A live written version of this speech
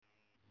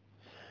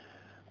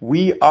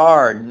We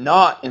are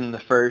not in the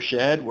fur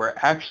shed. We're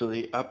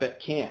actually up at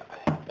camp.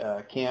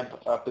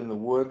 Camp up in the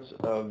woods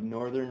of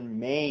northern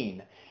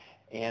Maine.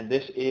 And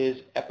this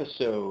is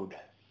episode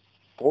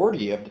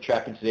 40 of the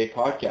Trapping Today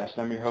podcast.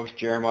 I'm your host,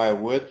 Jeremiah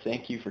Wood.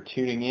 Thank you for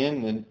tuning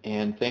in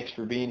and thanks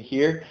for being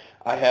here.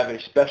 I have a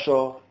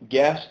special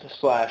guest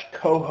slash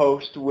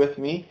co-host with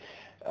me.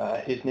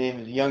 His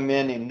name is a young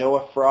man named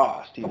Noah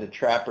Frost. He's a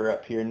trapper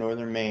up here in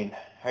northern Maine.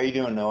 How are you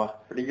doing, Noah?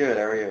 Pretty good.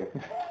 How are you?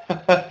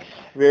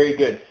 Very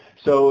good.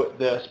 So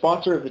the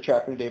sponsor of the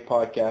Trapping Today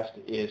podcast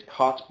is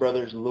Cots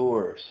Brothers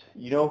Lures.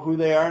 You know who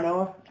they are,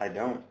 Noah? I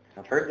don't.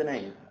 I've heard the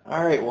name.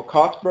 All right. Well,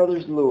 Cots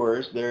Brothers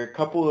Lures, they're a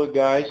couple of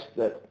guys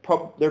that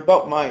they're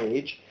about my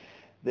age.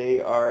 They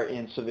are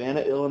in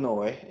Savannah,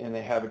 Illinois, and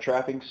they have a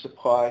trapping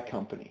supply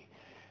company.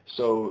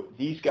 So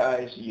these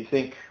guys, you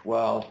think,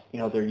 well, you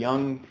know, they're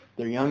young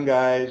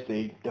guys.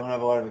 They don't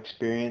have a lot of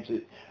experience.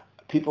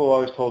 People have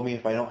always told me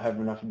if I don't have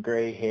enough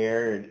gray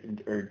hair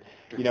or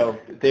you know,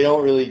 they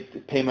don't really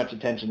pay much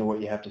attention to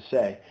what you have to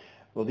say.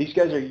 Well, these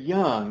guys are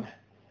young,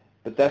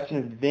 but that's an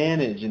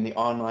advantage in the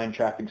online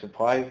trapping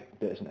supply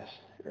business,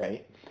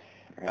 right?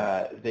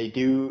 They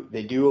do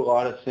a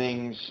lot of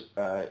things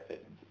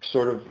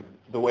sort of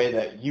the way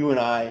that you and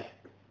I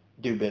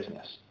do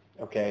business.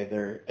 Okay,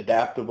 they're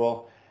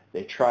adaptable.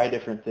 They try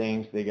different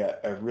things. They got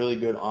a really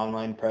good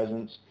online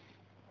presence,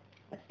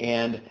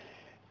 and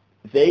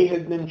they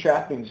have been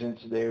trapping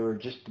since they were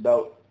just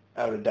about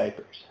out of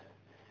diapers.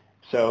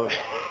 So,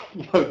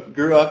 you know,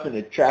 grew up in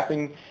a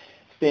trapping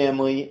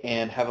family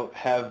and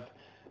have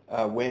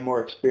way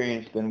more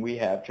experience than we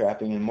have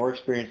trapping, and more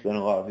experience than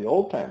a lot of the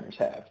old timers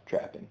have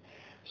trapping.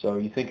 So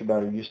you think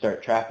about it, you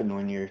start trapping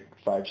when you're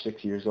 5,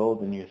 6 years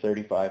old, and you're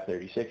 35,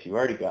 36, you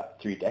already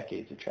got 3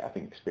 decades of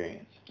trapping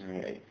experience,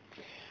 right?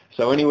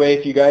 So anyway,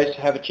 if you guys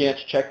have a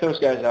chance, check those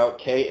guys out,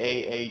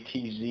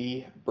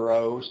 KAATZ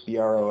Bros,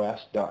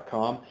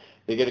 BROS.com.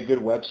 They get a good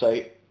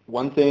website.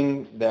 One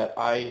thing that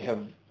I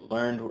have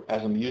learned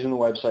as I'm using the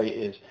website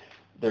is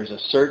there's a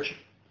search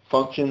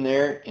function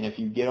there, and if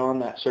you get on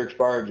that search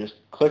bar, just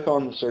click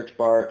on the search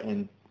bar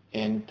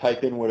and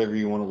type in whatever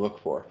you want to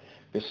look for.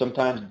 Because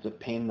sometimes it's a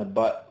pain in the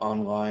butt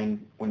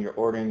online when you're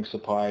ordering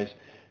supplies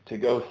to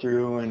go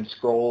through and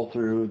scroll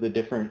through the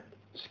different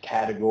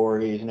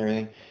categories and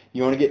everything.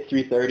 You want to get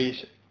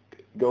 330s,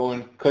 go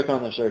and click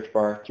on the search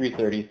bar,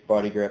 330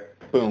 body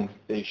grip, boom,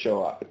 they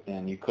show up.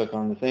 And you click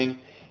on the thing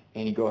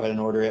and you go ahead and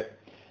order it.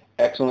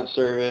 Excellent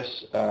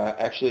service.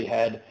 Actually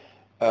had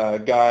a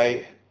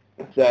guy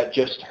that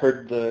just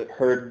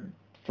heard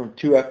from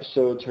 2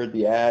 episodes, heard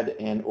the ad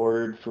and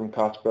ordered from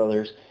Cots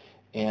Brothers,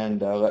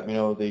 and let me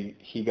know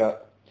he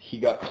got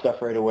the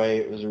stuff right away.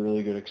 It was a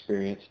really good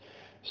experience.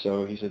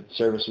 So he said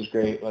service was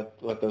great.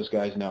 Let those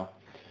guys know.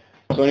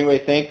 So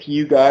anyway, thank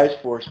you guys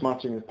for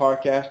sponsoring the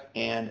podcast,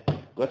 and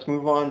let's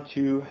move on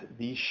to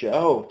the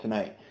show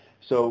tonight.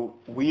 So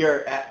we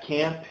are at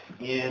camp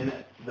in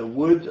the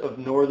woods of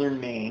northern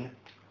Maine.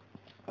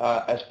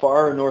 As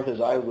far north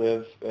as I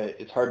live,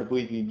 it's hard to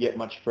believe you get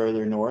much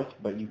further north,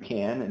 but you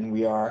can, and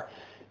we are.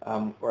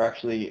 I'm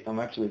actually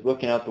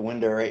looking out the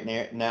window right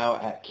now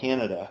at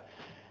Canada.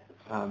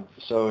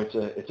 So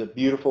it's a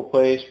beautiful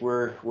place.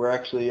 We're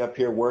actually up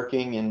here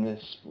working, and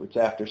it's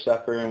after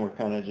supper, and we're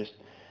kind of just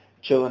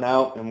chilling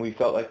out, and we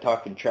felt like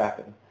talking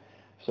trapping.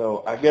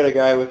 So I've got a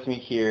guy with me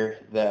here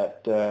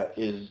that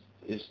is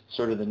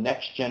sort of the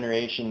next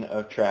generation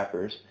of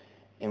trappers,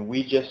 and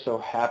we just so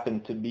happen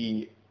to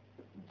be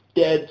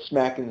dead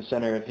smack in the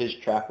center of his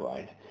trap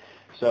line.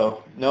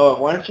 So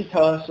Noah, why don't you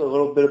tell us a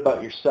little bit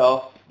about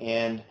yourself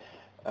and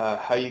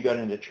how you got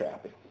into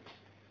trapping?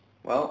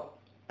 Well,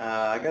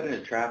 I got into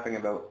trapping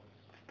about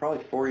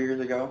probably 4 years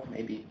ago,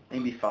 maybe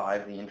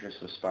 5. The interest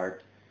was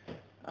sparked.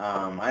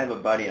 I have a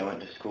buddy I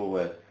went to school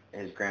with.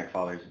 His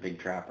grandfather's a big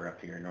trapper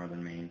up here in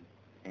northern Maine,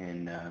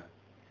 and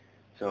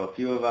so a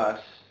few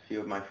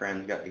of my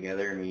friends got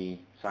together and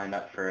we signed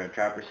up for a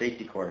trapper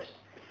safety course.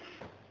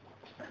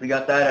 We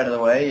got that out of the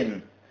way,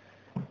 and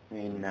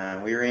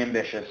we were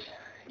ambitious.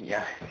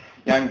 Yeah,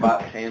 young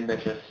bucks,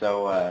 ambitious.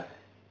 So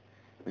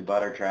we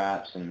bought our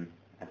traps, and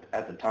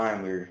at the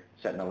time we were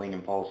setting the Ling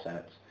and Pole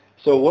sets.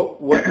 So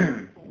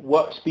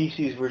what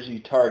species was you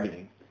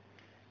targeting?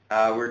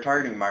 We were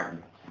targeting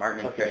martin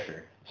and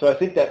fisher. So I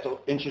think that's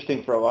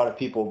interesting for a lot of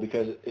people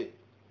because,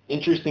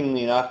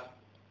 interestingly enough,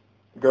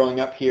 growing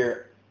up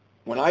here,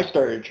 when I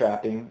started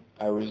trapping,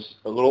 I was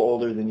a little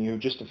older than you,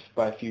 just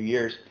by a few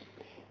years,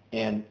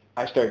 and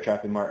I started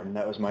trapping martin.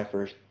 That was my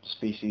first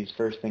species.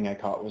 First thing I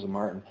caught was a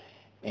martin.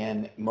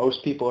 And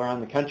most people around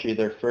the country,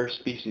 their first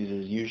species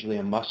is usually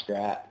a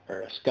muskrat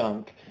or a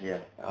skunk. Yeah.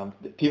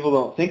 People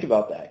don't think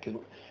about that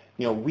because,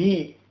 you know,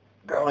 we,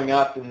 growing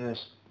up in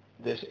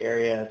this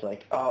area, it's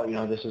like, oh, you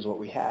know, this is what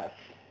we have.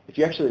 If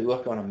you actually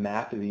look on a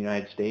map of the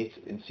United States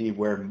and see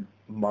where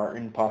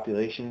martin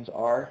populations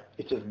are,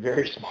 it's a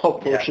very small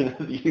portion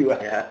of the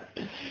U.S.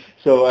 Yeah.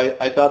 So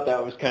I thought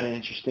that was kind of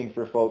interesting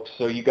for folks.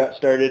 So you got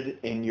started,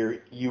 and your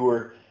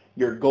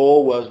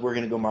goal was we're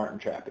going to go martin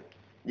trapping.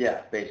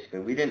 Yeah, basically.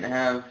 We didn't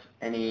have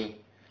any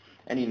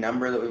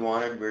number that we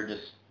wanted. We were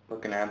just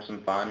looking to have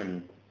some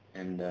fun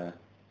and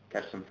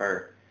catch some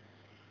fur.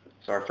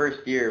 So our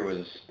first year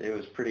was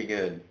pretty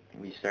good.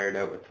 We started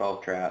out with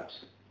 12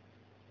 traps,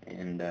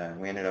 and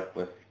we ended up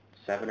with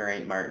 7 or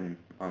 8 marten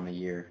on the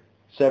year.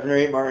 7 or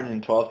 8 marten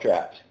and 12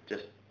 traps.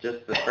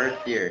 Just the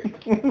first year.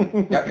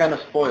 Got kind of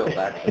spoiled,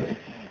 actually.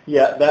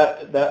 Yeah,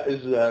 that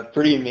is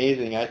pretty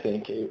amazing, I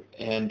think.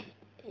 And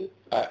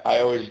I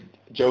always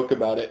joke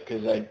about it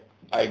because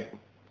I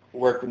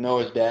work with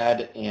Noah's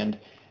dad, and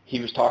he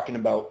was talking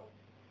about,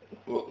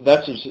 well,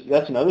 that's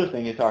another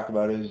thing you talk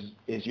about is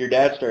your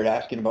dad started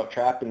asking about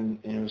trapping,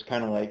 and it was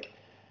kind of like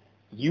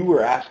you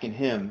were asking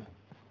him,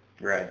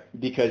 right?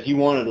 Because you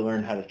wanted to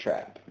learn how to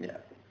trap. Yeah.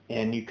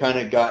 And you kind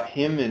of got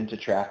him into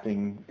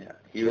trapping. Yeah,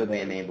 he was the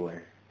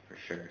enabler for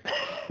sure.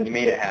 He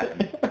made it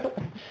happen.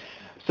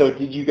 So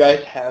did you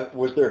guys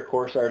was there a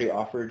course already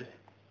offered?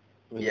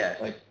 Yes.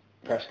 Like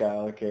Presque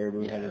Isle or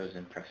Caribou? Yeah, it was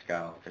in Presque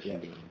Isle Fishing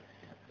Game.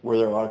 Were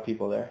there a lot of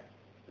people there?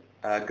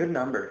 A good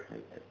number.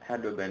 It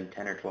had to have been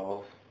 10 or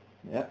 12.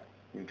 Yeah.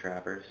 New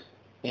trappers.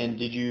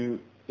 And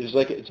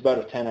it's about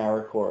a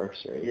 10-hour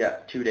course, right? Yeah,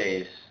 2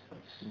 days.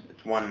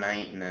 It's one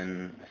night and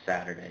then a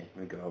Saturday.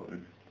 We go out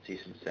and see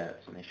some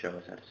sets, and they show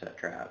us how to set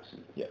traps.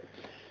 Yeah.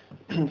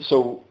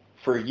 So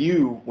for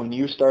you, when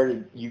you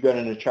got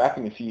into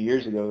trapping a few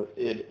years ago,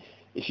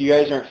 if you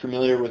guys aren't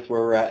familiar with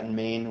where we're at in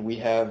Maine, we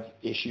have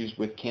issues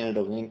with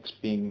Canada lynx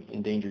being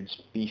endangered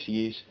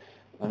species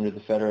under the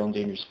Federal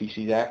Endangered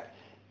Species Act,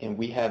 and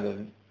we have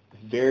a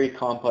very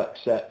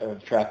complex set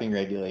of trapping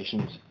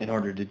regulations in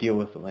order to deal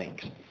with the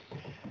lynx.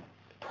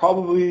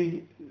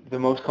 Probably the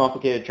most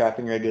complicated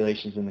trapping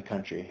regulations in the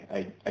country.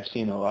 I've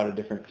seen a lot of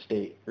different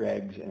state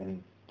regs,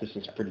 and this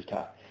is pretty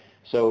tough.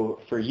 So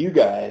for you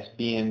guys,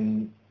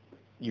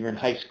 you're in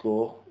high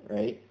school,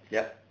 right?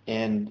 Yep.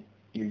 And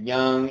you're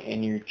young,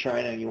 and you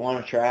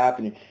want to trap,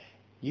 and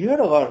you had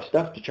a lot of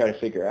stuff to try to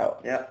figure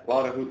out. Yeah, a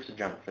lot of hoops to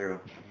jump through.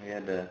 We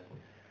had a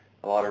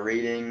lot of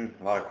reading,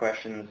 a lot of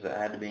questions that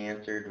had to be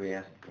answered. We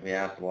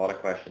asked a lot of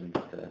questions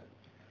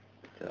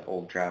to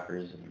old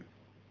trappers and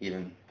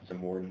even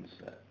some wardens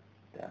that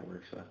Dad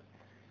works with.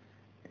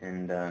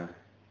 And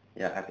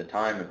at the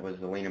time it was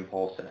the lean and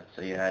pole set.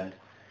 So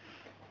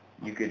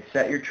you could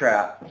set your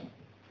trap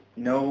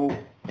in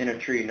a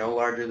tree no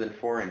larger than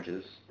 4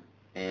 inches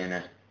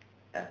and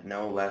at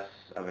no less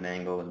of an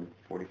angle than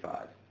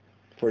 45.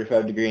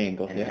 45-degree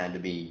angle. And it had to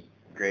be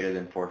greater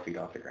than 4 feet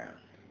off the ground.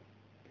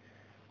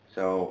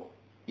 So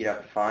you'd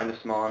have to find a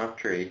small enough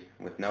tree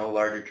with no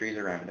larger trees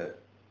around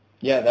it.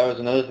 Yeah, that was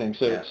another thing.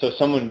 So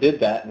someone did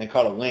that, and they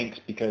caught a lynx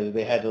because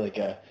they had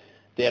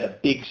a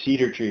big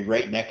cedar tree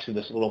right next to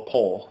this little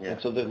pole. Yeah.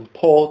 And so the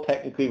pole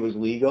technically was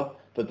legal,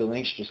 but the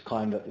lynx just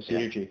climbed up the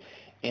cedar tree.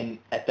 And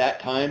at that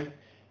time,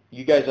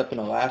 you guys up in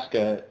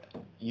Alaska,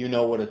 you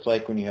know what it's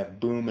like when you have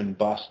boom and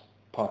bust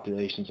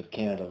populations of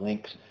Canada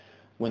lynx.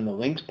 When the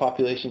lynx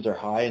populations are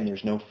high and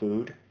there's no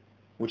food,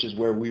 which is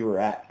where we were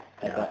at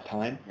that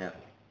time,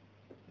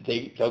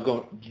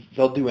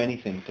 they'll do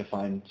anything to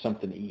find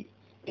something to eat.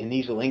 And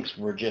these lynx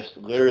were just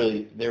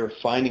literally, they were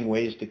finding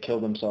ways to kill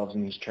themselves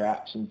in these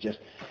traps. And just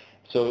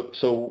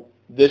so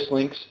this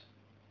lynx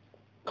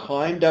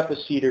climbed up a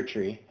cedar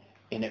tree,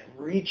 and it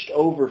reached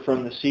over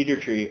from the cedar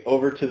tree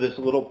over to this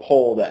little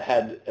pole that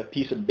had a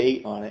piece of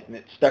bait on it, and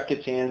it stuck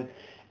its hand,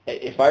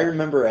 if I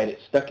remember right, it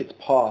stuck its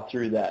paw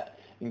through that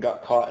and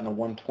got caught in a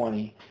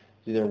 120,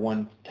 either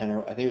 110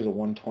 or I think it was a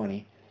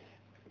 120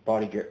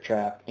 body grip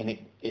trap, and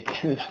it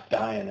ended up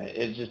dying.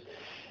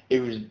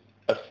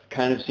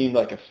 Kind of seemed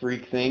like a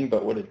freak thing,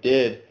 but what it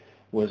did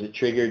was it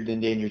triggered the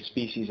Endangered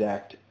Species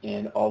Act,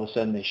 and all of a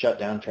sudden they shut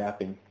down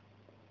trapping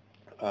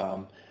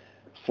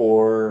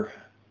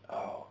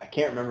I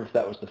can't remember if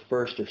that was the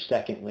first or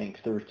second lynx.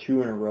 There were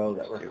 2 in a row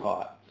that were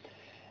caught.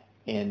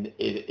 And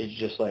it's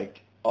just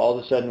like all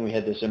of a sudden we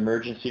had this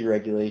emergency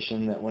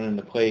regulation that went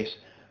into place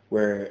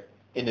where,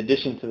 in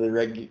addition to the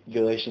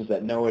regulations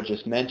that Noah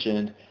just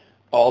mentioned,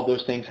 all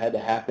those things had to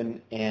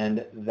happen,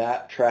 and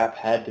that trap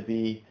had to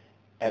be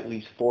at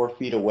least 4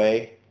 feet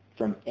away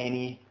from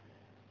any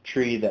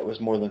tree that was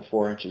more than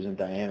 4 inches in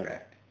diameter.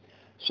 Correct.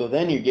 So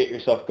then you get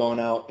yourself going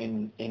out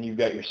and you've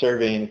got your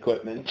surveying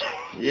equipment.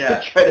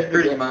 Yeah,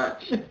 pretty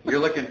much. You're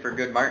looking for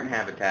good marten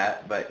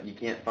habitat, but you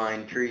can't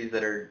find trees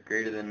that are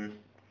greater than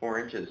 4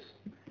 inches.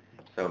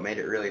 So it made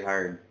it really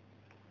hard.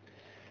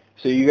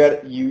 So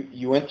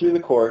you went through the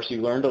course,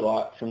 you learned a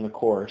lot from the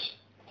course,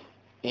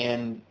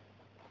 and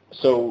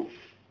so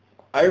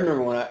I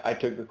remember when I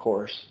took the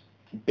course,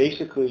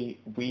 basically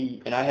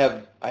I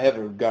have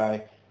a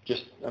guy,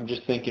 I'm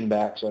just thinking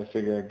back, so I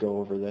figured I'd go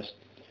over this.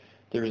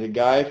 There was a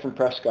guy from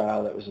Presque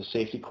Isle that was a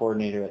safety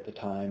coordinator at the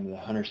time, the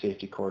hunter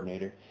safety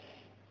coordinator,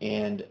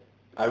 and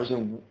I was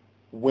in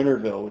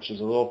Winterville, which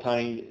is a little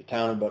tiny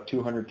town of about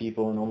 200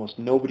 people, and almost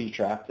nobody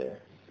trapped there.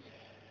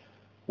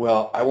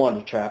 Well, I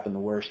wanted to trap in the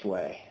worst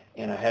way,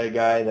 and I had a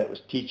guy that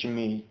was teaching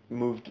me,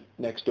 moved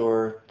next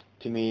door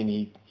to me, and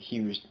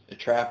he was a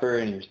trapper,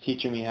 and he was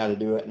teaching me how to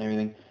do it and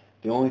everything.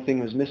 The only thing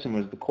that was missing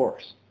was the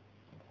course.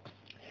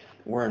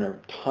 We're in a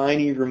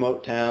tiny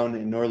remote town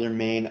in northern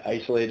Maine,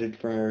 isolated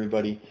from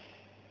everybody.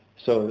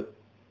 So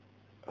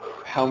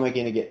how am I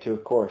going to get to a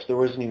course? There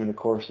wasn't even a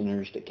course in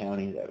Interstate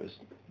County that was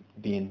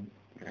being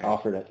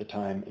offered at the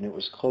time, and it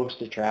was close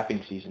to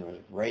trapping season. It was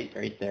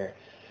right there.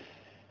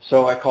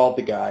 So I called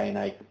the guy, and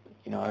I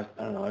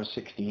don't know, I was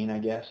 16, I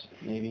guess,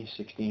 maybe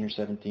 16 or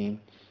 17,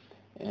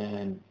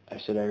 and I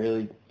said, I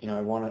really,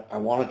 I want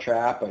to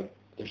trap.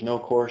 There's no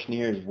course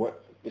near.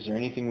 Is there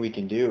anything we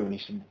can do? And he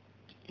said,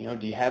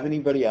 do you have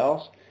anybody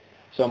else?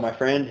 So my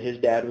friend, his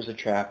dad was a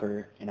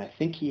trapper, and I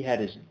think he might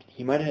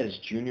have had his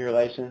junior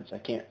license. I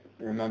can't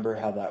remember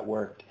how that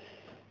worked,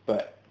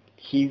 but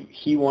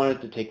he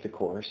wanted to take the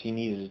course. He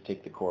needed to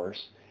take the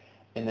course.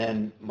 And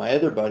then my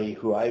other buddy,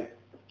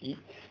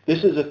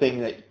 this is a thing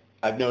that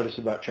I've noticed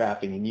about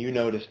trapping, and you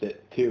noticed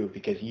it too,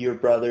 because your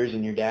brothers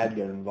and your dad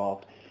got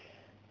involved,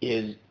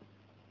 is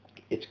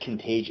it's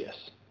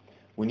contagious.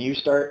 When you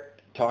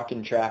start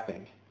talking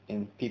trapping,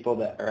 and people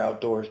that are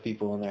outdoors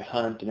people and they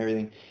hunt and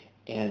everything,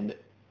 and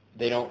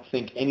they don't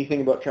think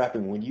anything about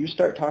trapping, when you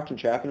start talking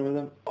trapping with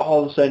them,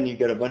 all of a sudden you've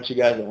got a bunch of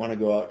guys that want to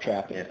go out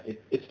trapping. Yeah.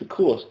 It's the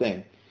coolest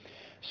thing.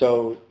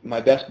 So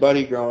my best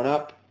buddy growing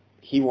up,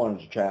 he wanted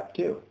to trap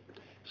too.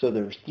 So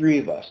there was 3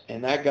 of us,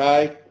 and that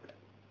guy,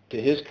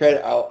 to his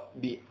credit, I'll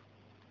be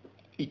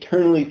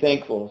eternally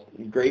thankful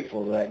and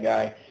grateful to that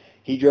guy.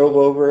 He drove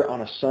over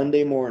on a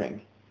Sunday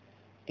morning,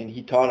 and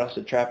he taught us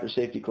a trapper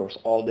safety course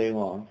all day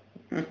long,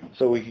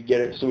 so we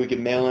could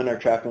mail in our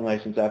trapping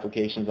license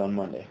applications on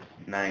Monday.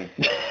 Nice.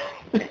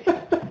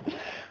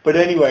 But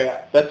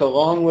anyway, that's a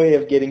long way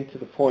of getting to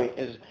the point.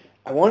 Is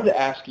I wanted to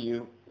ask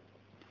you,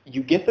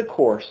 you get the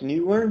course, and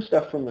you learn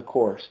stuff from the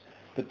course,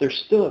 but there's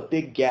still a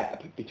big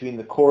gap between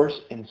the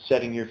course and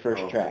setting your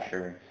first trap. For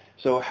sure.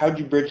 So how'd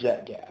you bridge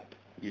that gap?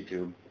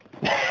 YouTube.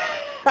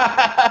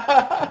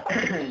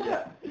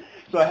 Yeah.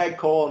 So I had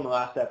Cole in the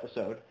last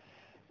episode,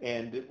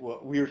 and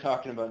we were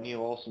talking about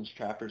Neil Olson's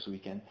Trappers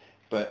Weekend,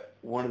 but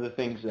one of the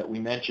things that we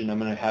mentioned, I'm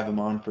going to have him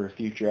on for a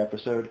future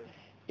episode,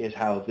 is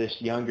how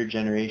this younger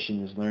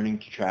generation is learning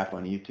to trap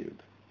on YouTube.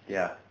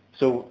 Yeah.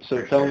 So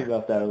tell me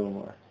about that a little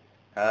more.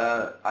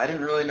 I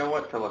didn't really know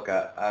what to look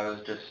at. I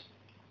was just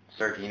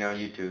searching,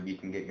 YouTube. You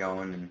can get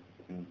going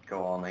and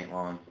go all night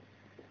long.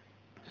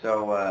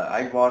 So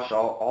I watched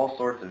all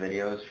sorts of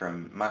videos,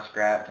 from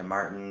muskrat to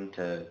marten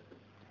to,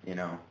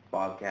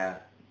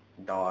 bobcat,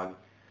 dog.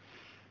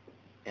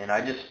 And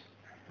I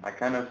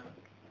kind of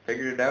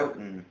figured it out,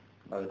 and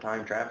by the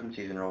time trapping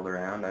season rolled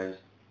around, I was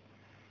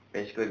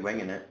basically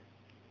winging it,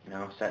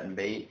 setting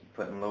bait,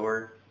 putting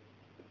lure,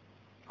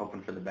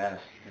 hoping for the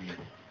best.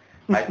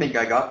 And I think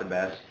I got the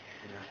best.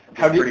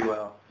 Pretty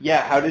well.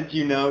 Yeah, how did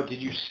you know?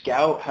 Did you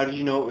scout? How did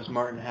you know it was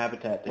marten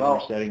habitat that you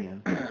were setting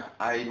in?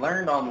 I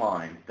learned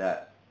online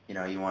that,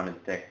 you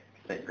wanted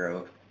thick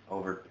growth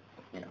over,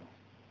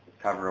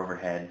 cover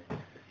overhead.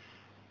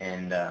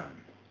 And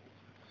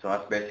so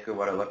that's basically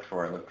what I looked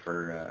for. I looked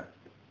for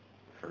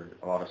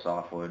a lot of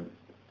softwood,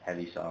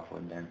 heavy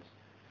softwood dents.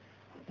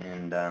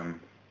 And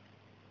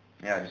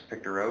I just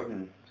picked a road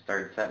and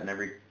started setting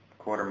every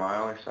quarter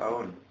mile or so.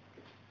 And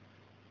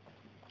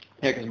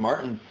yeah, because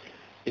marten,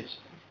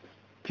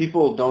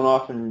 people don't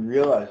often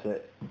realize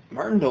that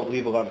marten don't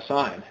leave a lot of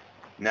sign.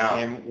 No.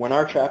 And when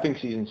our trapping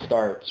season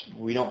starts,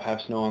 we don't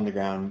have snow on the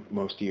ground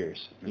most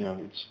years.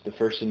 It's the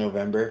 1st of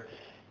November,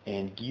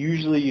 and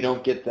usually you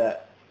don't get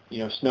that,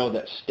 snow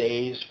that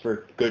stays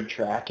for good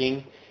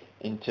tracking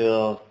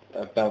until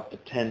about the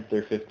 10th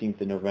or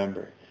 15th of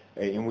November.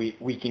 Right? And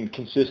we can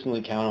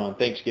consistently count on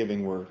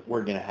Thanksgiving we're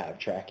going to have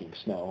tracking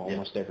snow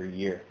almost every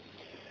year.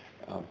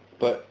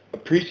 But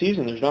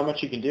preseason, there's not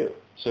much you can do.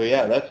 So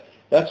yeah,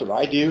 that's what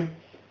I do,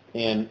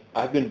 and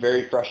I've been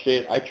very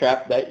frustrated. I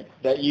trapped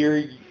that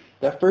year.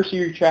 That first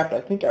year you trapped, I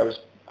think I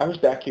was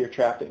back here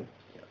trapping,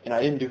 and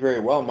I didn't do very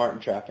well marten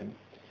trapping.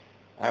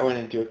 I went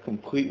into a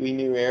completely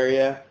new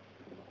area.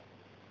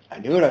 I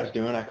knew what I was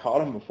doing. I caught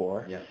them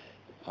before,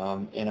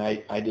 and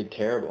I did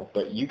terrible.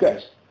 But you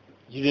guys,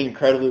 you did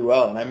incredibly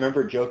well, and I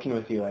remember joking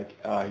with you like,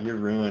 "You're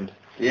ruined."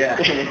 Yeah.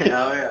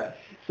 Oh yeah.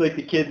 It's like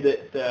the kid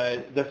that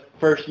the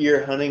first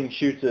year hunting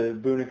shoots a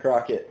Boone and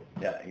Crockett.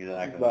 Yeah,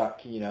 exactly. Buck,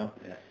 Yeah.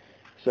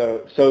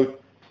 So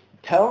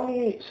tell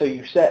me, so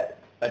you set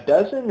a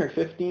dozen or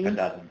 15? A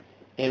dozen.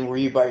 And were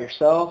you by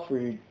yourself? Were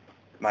you?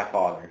 My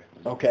father.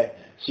 Okay.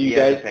 So he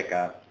had to pick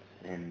up,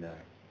 and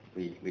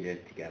we did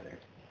it together.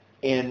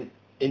 And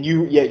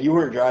you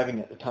weren't driving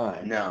at the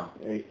time. No.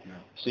 Right? No.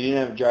 So you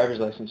didn't have a driver's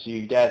license, so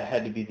your dad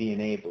had to be the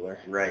enabler.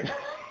 Right.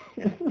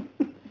 Yeah.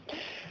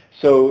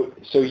 So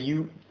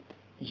you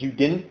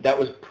didn't, that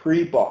was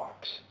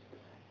pre-box.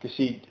 Because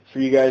see, for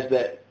you guys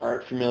that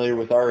aren't familiar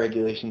with our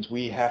regulations,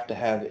 we have to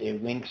have a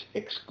lynx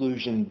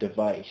exclusion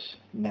device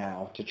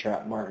now to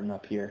trap marten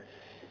up here,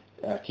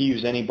 to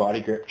use any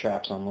body grip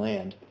traps on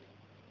land.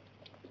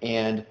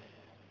 And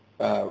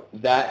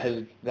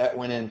that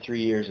went in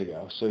 3 years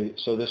ago.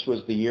 So this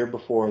was the year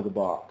before the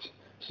box.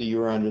 So you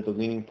were under the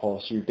leaning pole.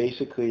 So you're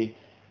basically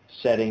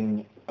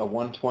setting a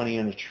 120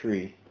 on a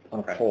tree on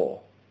a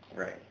pole.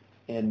 Right.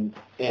 And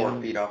 4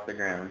 feet off the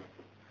ground.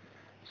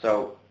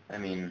 So,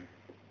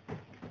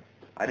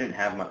 I didn't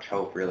have much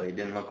hope, really. It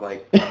didn't look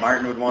like a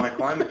martin would want to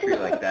climb a tree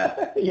like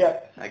that.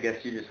 Yeah. I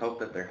guess you just hope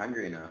that they're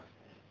hungry enough.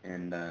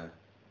 And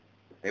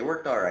they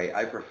worked all right.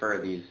 I prefer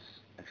these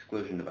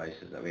exclusion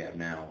devices that we have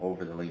now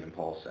over the lean and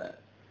pole set.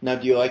 Now,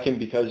 do you like him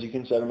because you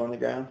can set him on the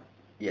ground?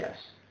 Yes.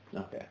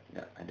 Okay.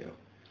 Yeah, I do.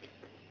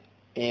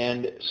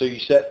 And so you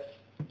set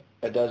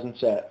a dozen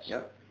sets.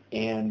 Yep.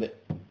 And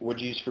what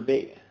did you use for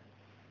bait?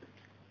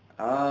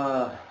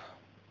 I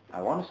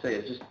want to say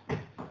it's just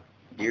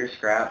deer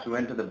scraps. We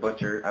went to the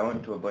butcher. I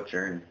went to a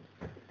butcher and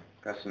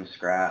got some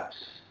scraps.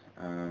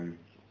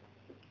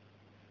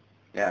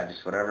 Yeah,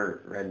 just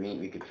whatever red meat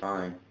we could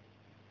find.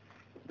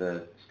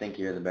 The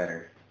stinkier, the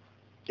better.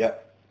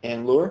 Yep.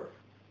 And lure?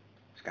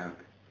 Skunk.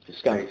 Just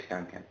Skunk. straight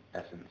skunk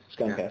essence.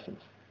 Skunk Yeah.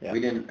 essence. Yeah.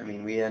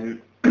 We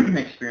hadn't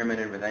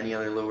experimented with any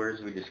other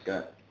lures. We just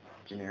got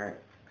generic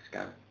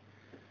skunk.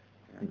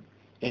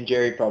 And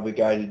Jerry probably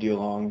guided you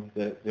along,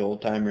 the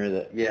old timer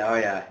that Yeah, oh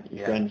yeah.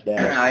 your Yeah. friend's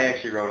dad. I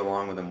actually rode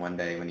along with him one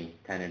day when he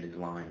tended his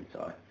line,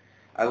 so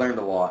I learned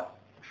a lot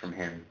from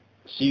him.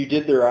 So you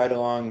did the ride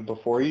along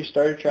before you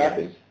started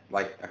trapping? Yes,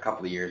 like a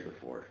couple of years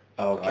before.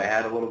 Oh, okay. So I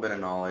had a little bit of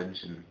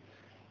knowledge, and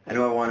I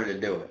knew I wanted to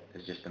do it.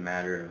 It's just a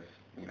matter of,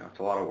 it's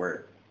a lot of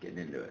work getting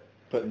into it.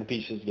 Putting the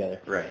pieces together.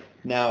 Right.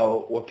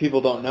 Now, what people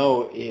don't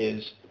know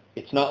is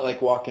it's not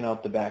like walking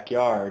out the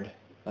backyard.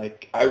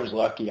 Like, I was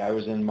lucky. I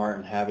was in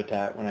marten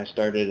habitat when I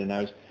started, and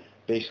I was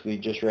basically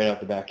just right out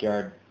the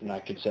backyard, and I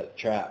could set the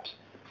traps.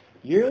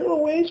 You're a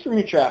little ways from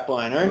your trap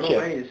line, aren't you? A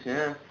little ways,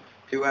 yeah.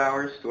 2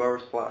 hours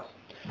plus.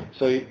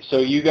 So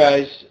you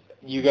guys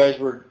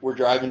were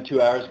driving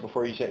 2 hours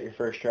before you set your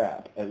first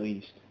trap, at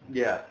least.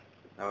 Yeah.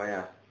 Oh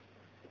yeah.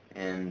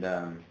 And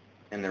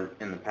in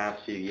the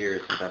past few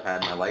years since I've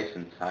had my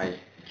license,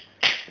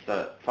 it's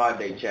a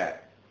 5-day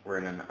check. We're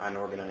in an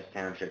unorganized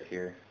township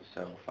here,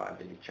 so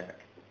 5-day check.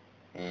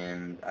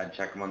 And I'd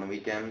check them on the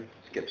weekend,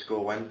 skip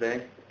school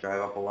Wednesday, drive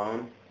up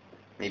alone,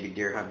 maybe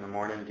deer hunt in the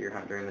morning, deer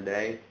hunt during the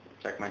day,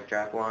 check my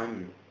trap line,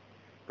 and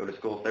go to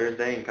school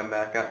Thursday and come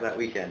back up that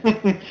weekend.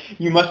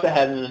 You must have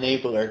had an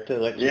enabler to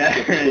let you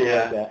skip school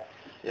like that.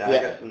 Yeah,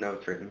 I got some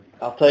notes written.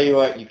 I'll tell you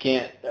what, you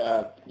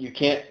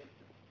can't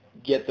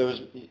get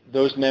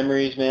those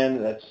memories,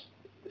 man.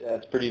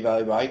 That's pretty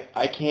valuable.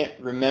 I can't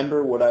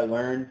remember what I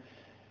learned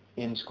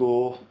in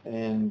school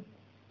in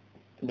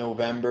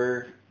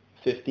November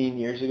 15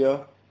 years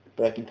ago,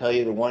 but I can tell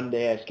you the one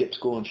day I skipped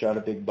school and shot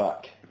a big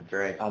buck. That's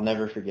right. I'll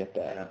never forget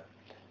that. Yeah.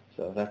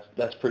 So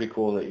that's pretty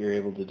cool that you're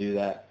able to do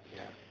that.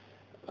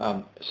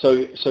 Yeah. So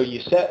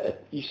you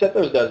set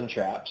those dozen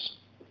traps,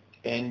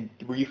 and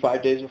were you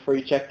 5 days before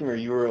you checked them, or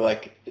you were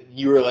like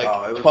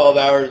 12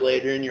 hours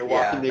later and you're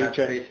walking there? Yeah,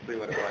 that's basically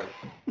what it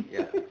was.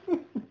 Yeah.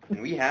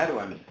 And we had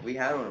one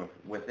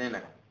within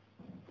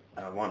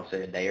I want to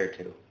say a day or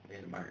two. We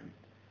had a marten.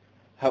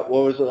 What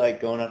was it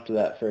like going up to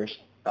that first?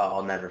 Oh,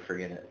 I'll never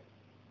forget it.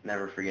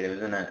 Never forget it. It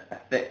was in a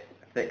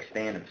thick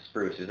stand of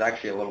spruce. It was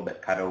actually a little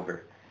bit cut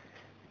over,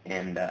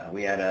 and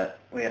we had a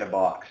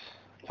box.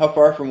 How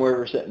far from where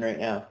we're sitting right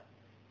now?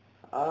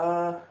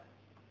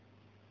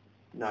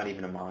 Not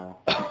even a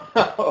mile.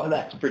 Oh,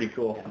 that's pretty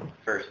cool. Yeah,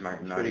 first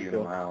marten, not Pretty even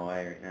cool. a mile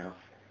away right now.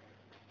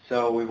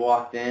 So we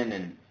walked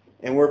in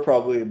And we're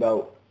probably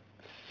about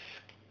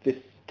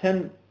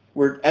 10.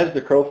 As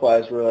the crow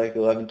flies, we're like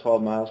 11,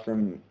 12 miles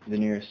from the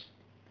nearest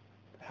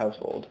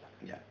household.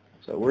 Yeah.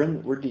 So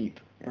we're deep.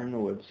 We're in the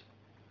woods.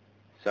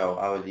 So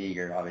I was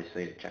eager,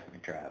 obviously, to check my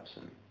traps,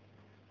 and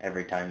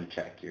every time you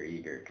check, you're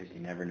eager because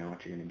you never know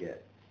what you're going to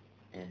get.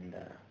 And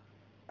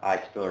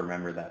I still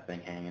remember that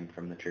thing hanging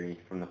from the tree,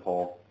 from the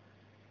pole.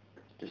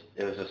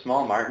 It was a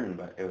small marten,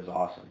 but it was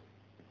awesome.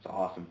 It's an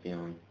awesome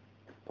feeling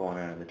pulling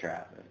out of the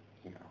trap. But,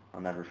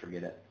 I'll never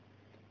forget it.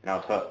 And I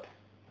was hooked.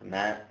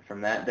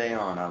 From that day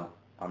on,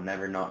 I'll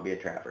never not be a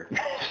trapper.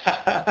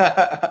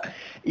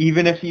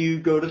 Even if you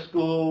go to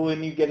school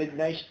and you get a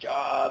nice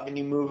job and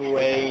you move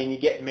away and you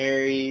get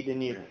married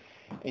and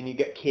you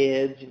get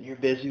kids and you're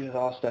busy with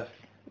all stuff,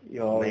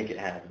 you'll make it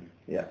happen.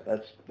 Yeah,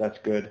 that's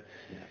good.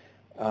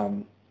 Yeah.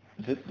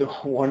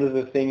 One of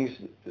the things,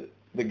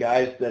 the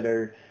guys that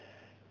are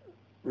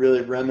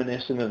really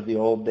reminiscent of the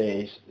old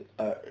days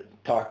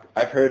talk.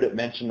 I've heard it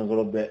mentioned a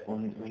little bit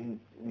when we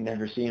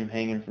never see them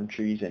hanging from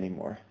trees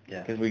anymore.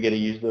 Yeah. Because we get to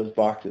use those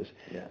boxes.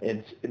 Yeah.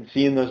 And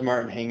seeing those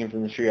marten hanging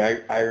from the tree,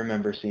 I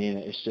remember seeing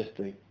it. It's just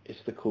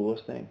it's the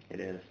coolest thing. It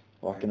is.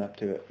 Walking up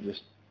to it,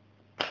 just.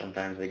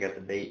 Sometimes they get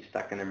the bait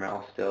stuck in their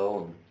mouth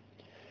still, and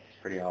it's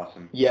pretty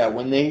awesome. Yeah,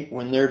 when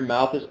their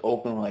mouth is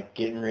open, like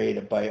getting ready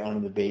to bite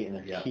onto the bait, and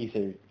their teeth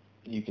are,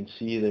 you can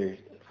see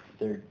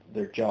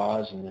their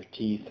jaws and their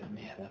teeth.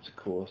 Man, that's the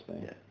coolest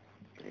thing. Yeah,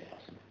 pretty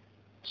awesome.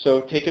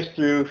 So take us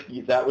through.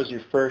 That was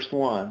your first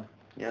one.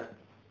 Yeah.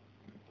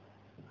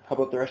 How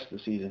about the rest of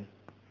the season?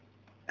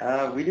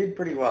 We did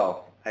pretty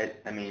well. I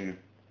mean,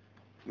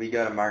 we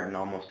got a marten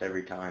almost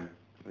every time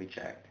we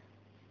checked.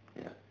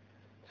 Yeah.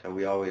 So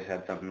we always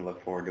had something to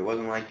look forward to. It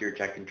wasn't like you were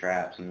checking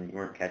traps and you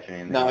weren't catching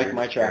anything. Not like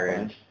my trap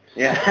line.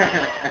 Yeah.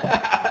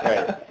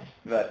 Right.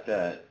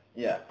 But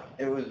yeah,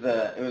 it was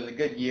a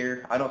good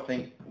year. I don't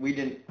think we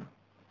didn't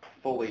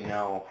fully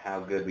know how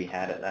good we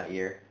had it that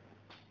year.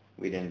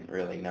 We didn't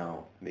really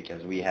know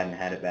because we hadn't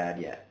had it bad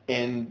yet.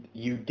 And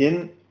you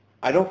didn't,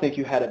 I don't think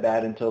you had it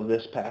bad until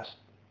this past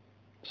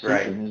season,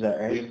 right. Is that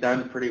right? We've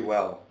done pretty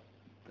well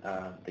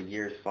the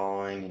years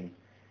following,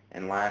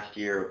 and last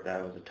year,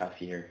 that was a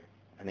tough year.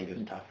 I think it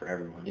was tough for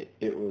everyone.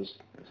 It was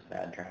a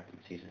bad trapping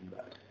season.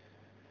 But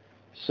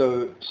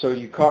So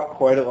you caught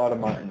quite a lot of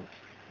marten.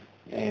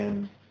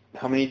 And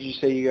how many did you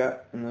say you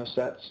got in those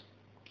sets?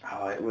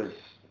 Oh, it was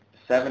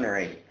 7 or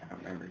 8. I don't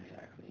remember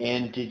exactly.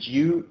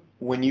 And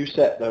when you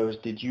set those,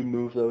 did you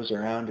move those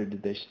around, or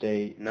did they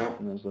stay in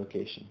those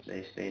locations?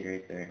 They stayed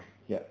right there.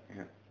 Yep.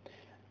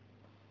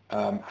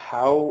 Yeah.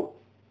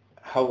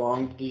 How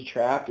long did you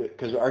trap?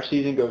 Because our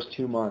season goes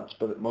 2 months,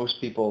 but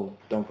most people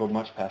don't go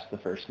much past the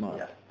first month.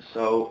 Yeah.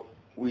 So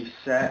we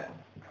set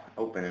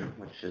opening,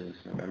 which is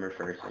November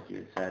 1st, like you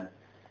had said,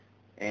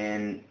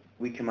 and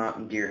we come out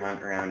and deer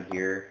hunt around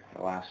here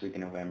the last week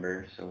of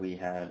November, so we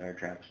had our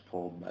traps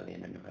pulled by the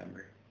end of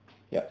November.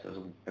 Yeah.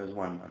 So it was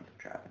 1 month of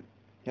trapping.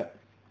 Yep.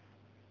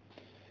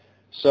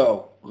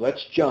 So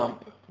let's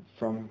jump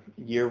from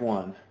year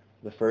 1.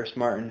 The first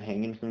marten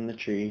hanging from the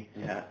tree.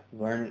 Yeah.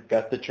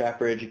 Got the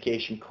trapper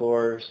education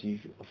course.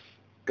 You've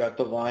got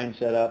the line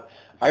set up.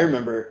 I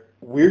remember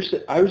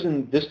I was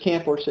in this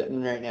camp we're sitting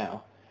in right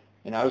now,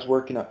 and I was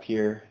working up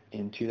here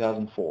in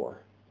 2004.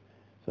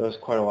 So that was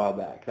quite a while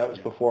back. That was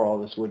before all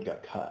this wood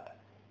got cut.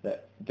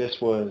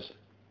 This was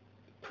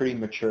pretty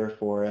mature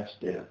forest.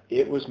 Yeah.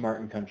 It was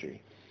marten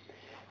country.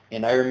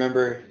 And I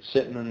remember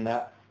sitting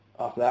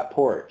off that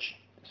porch,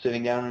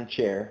 sitting down in a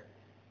chair,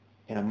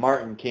 and a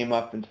marten came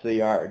up into the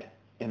yard,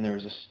 and there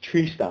was a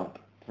tree stump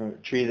from a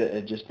tree that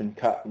had just been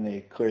cut when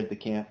they cleared the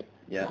camp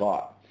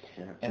lot.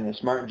 Yeah. And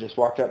this marten just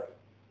walked up,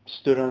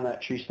 stood on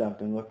that tree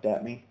stump, and looked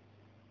at me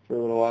for a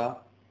little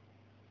while,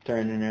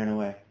 turned and ran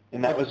away.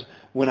 And that was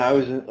when I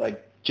was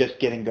just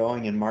getting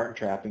going in marten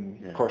trapping.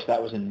 Yeah. Of course,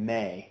 that was in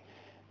May,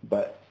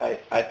 but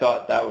I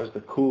thought that was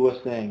the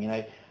coolest thing. And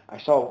I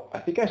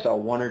think I saw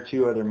 1 or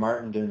 2 other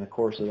marten during the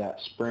course of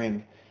that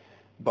spring,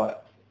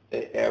 but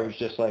I was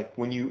just like,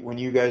 when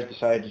you guys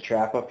decided to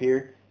trap up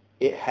here,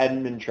 it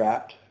hadn't been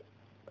trapped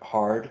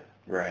hard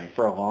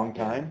for a long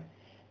time,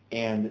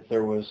 and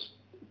there was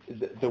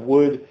the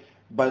wood.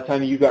 By the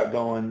time you got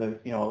going,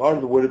 a lot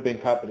of the wood had been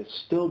cut, but it's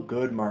still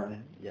good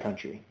marten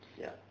country.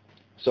 Yeah.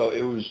 So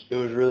it was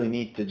really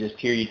neat to just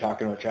hear you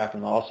talking about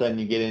trapping. All of a sudden,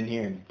 you get in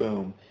here and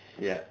boom.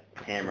 Yeah,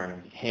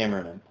 hammering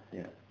them.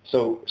 Yeah.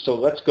 So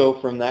let's go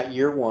from that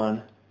year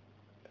 1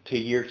 to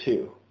year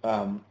 2.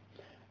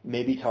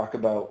 Maybe talk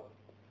about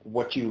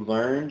what you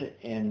learned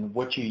and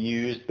what you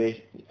used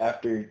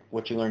after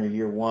what you learned in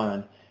year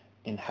 1,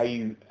 and how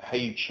you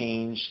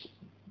changed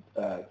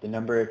the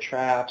number of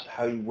traps,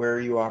 where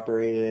you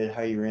operated,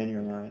 how you ran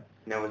your line.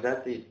 Now, was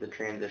that the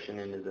transition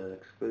into the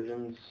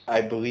exclusions?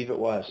 I believe it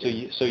was.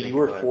 Yeah. So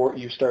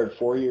you started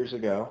 4 years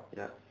ago.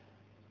 Yeah.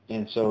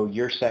 And so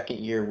your second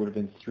year would have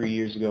been 3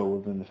 years ago, would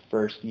have been the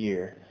first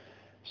year.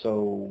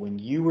 So when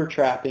you were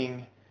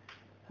trapping,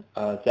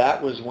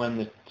 that was when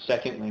the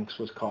second lynx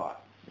was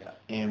caught. Yeah.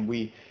 And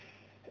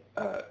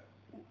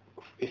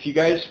if you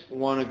guys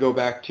want to go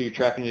back to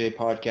Trapping Today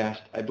podcast,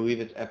 I believe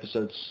it's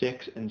episodes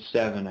 6 and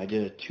 7. I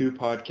did a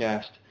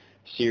 2-podcast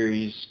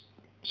series,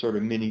 sort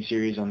of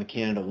mini-series on the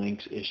Canada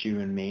lynx issue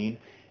in Maine,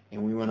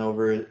 and we went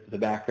over the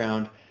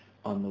background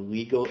on the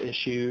legal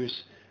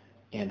issues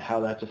and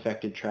how that's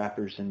affected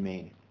trappers in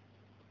Maine.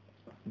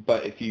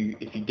 But if you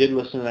did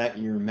listen to that,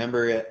 you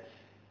remember it.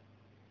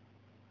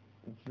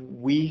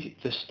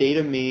 The state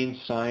of Maine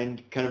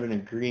signed kind of an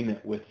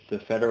agreement with the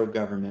federal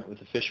government, with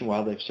the Fish and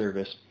Wildlife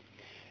Service.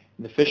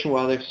 The Fish and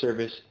Wildlife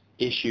Service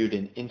issued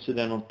an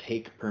incidental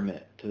take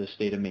permit to the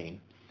state of Maine.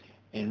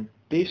 And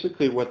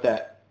basically what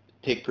that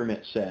take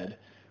permit said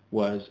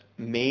was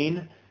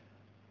Maine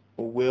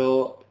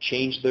will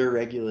change their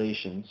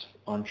regulations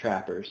on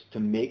trappers to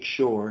make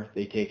sure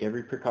they take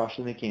every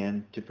precaution they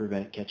can to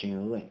prevent catching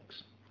a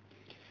lynx.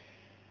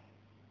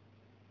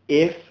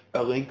 If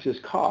a lynx is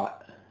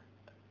caught,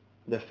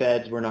 the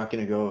feds were not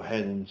going to go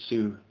ahead and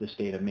sue the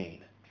state of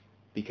Maine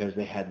because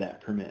they had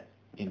that permit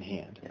in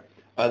hand. Yeah.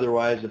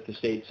 Otherwise, if the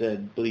state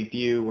said, bleep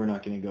you, we're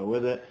not going to go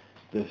with it,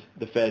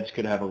 the feds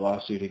could have a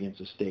lawsuit against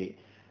the state.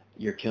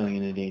 You're killing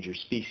an endangered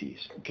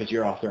species because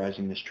you're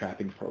authorizing this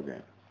trapping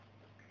program.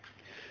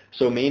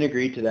 So Maine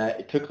agreed to that.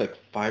 It took like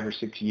 5 or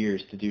 6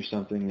 years to do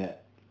something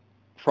that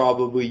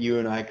probably you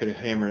and I could have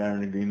hammered out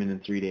an agreement in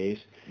 3 days.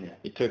 Yeah.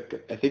 It took,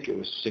 I think it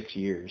was 6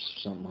 years,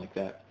 something like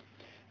that.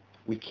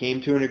 We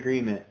came to an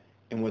agreement,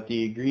 and what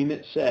the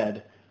agreement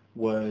said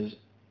was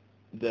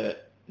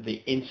that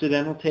the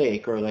incidental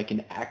take, or like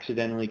an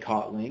accidentally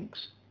caught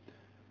lynx,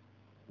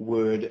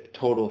 would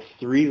total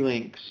 3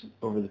 lynx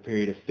over the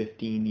period of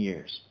 15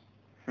 years.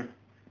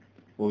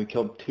 Well, we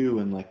killed 2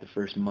 in like the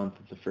first month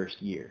of the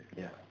first year.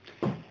 Yeah.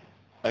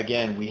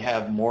 Again, we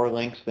have more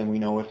lynx than we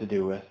know what to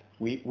do with.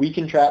 We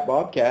can trap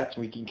bobcats.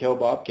 We can kill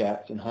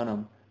bobcats and hunt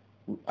them.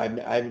 I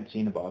haven't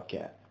seen a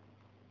bobcat.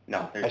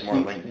 No, there's more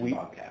lynx than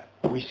bobcat.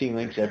 We see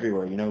lynx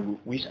everywhere.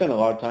 We spend a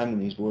lot of time in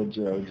these woods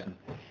roads.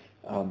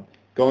 Yeah. And,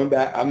 going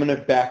back, I'm going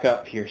to back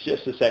up here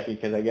just a second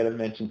because I got to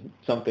mention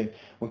something.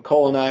 When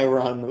Cole and I were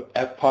on the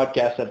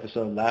podcast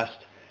episode last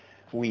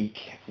week,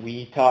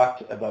 we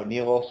talked about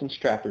Neil Olson's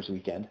Trappers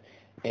Weekend,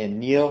 and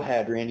Neil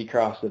had Randy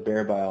Cross, the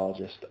bear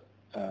biologist,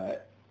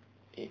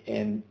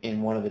 in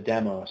one of the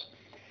demos.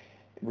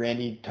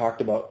 Randy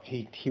talked about,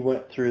 he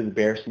went through the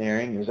bear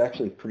snaring. It was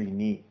actually a pretty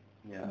neat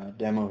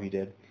demo he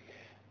did.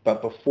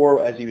 But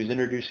before, as he was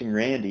introducing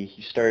Randy,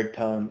 he started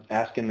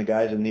asking the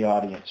guys in the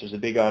audience. There's a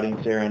big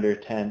audience there under a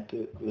tent.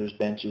 There's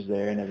benches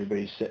there, and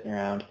everybody's sitting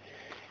around.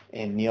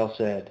 And Neil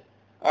said,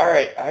 all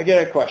right, I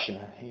got a question.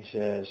 He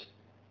says,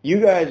 you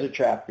guys are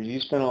trappers. You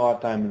spend a lot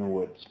of time in the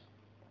woods.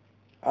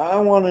 I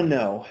want to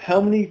know, how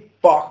many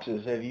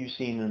foxes have you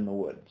seen in the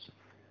woods?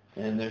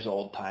 And there's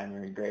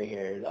old-timer,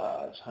 gray-haired,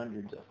 it's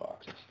hundreds of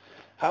foxes.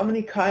 How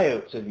many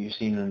coyotes have you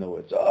seen in the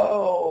woods?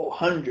 Oh,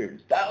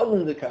 hundreds,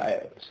 thousands of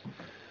coyotes.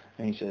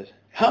 And he says,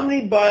 how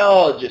many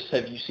biologists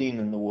have you seen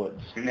in the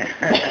woods? And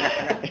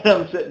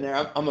I'm sitting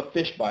there, I'm a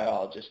fish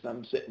biologist, and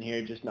I'm sitting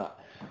here just not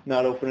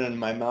opening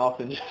my mouth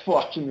and just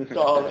watching this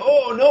all.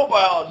 Oh, no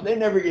biologists, they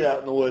never get out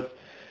in the woods.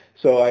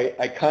 So I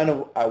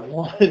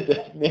wanted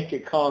to make a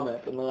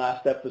comment in the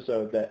last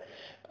episode that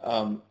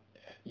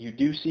you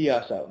do see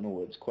us out in the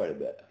woods quite a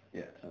bit.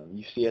 Yeah.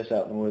 You see us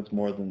out in the woods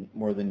more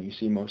than you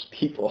see most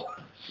people.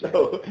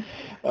 So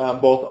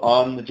both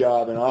on the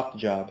job and off the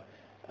job.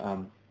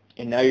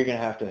 And now you're going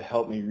to have to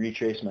help me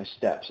retrace my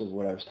steps of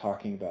what I was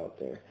talking about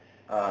there.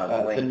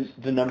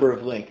 The number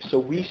of lynx. So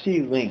we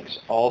see lynx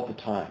all the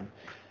time.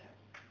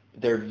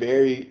 They're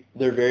very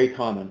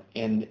common.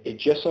 And it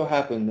just so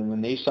happened that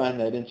when they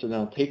signed that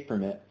incidental take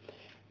permit,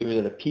 it was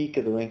at a peak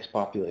of the lynx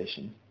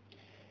population.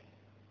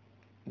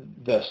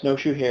 The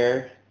snowshoe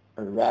hare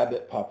or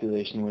rabbit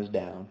population was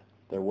down.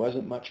 There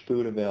wasn't much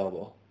food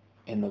available.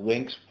 And the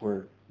lynx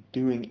were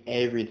doing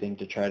everything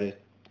to try to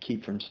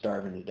keep from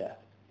starving to death.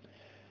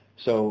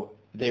 So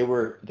they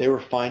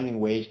were finding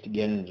ways to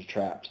get into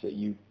traps that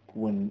you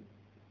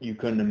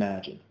couldn't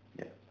imagine.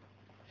 Yeah.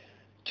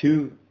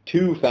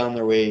 Two found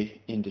their way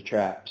into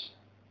traps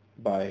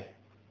by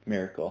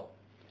miracle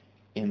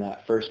in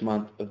that first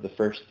month of the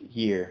first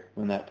year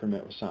when that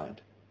permit was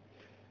signed.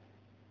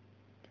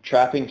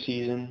 Trapping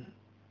season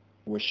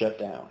was shut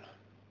down.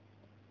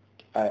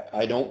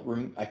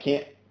 I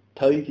can't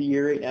tell you the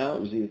year right now.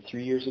 It was either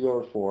 3 years ago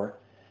or 4.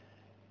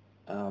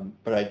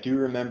 But I do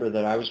remember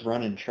that I was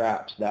running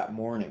traps that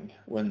morning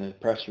when the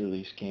press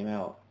release came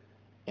out.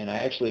 And I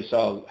actually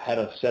had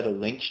a set of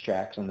lynx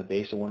tracks on the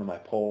base of one of my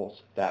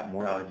poles that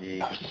morning. Oh,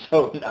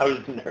 geez. I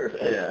was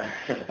nervous.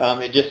 Yeah.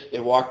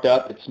 It walked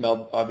up, it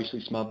obviously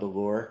smelled the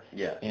lure.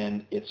 Yeah.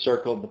 And it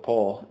circled the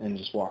pole and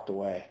just walked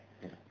away.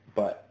 Yeah.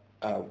 But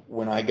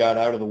when I got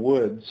out of the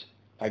woods,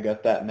 I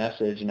got that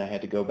message and I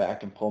had to go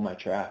back and pull my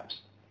traps.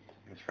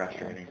 It was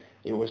frustrating.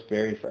 It was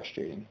very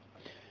frustrating.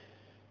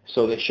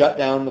 So they shut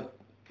down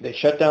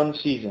the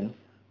season,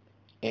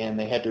 and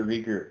they had to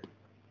regroup.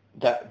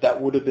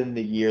 That would have been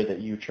the year that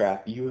you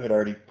trapped. You had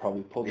already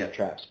probably pulled your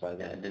traps by then.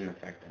 Yeah, it didn't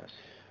affect us.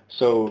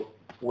 So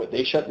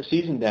they shut the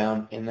season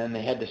down, and then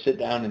they had to sit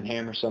down and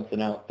hammer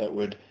something out that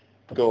would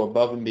go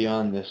above and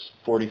beyond this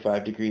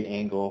 45-degree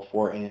angle,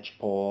 4-inch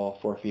pole,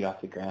 4 feet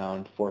off the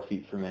ground, 4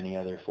 feet from any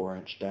other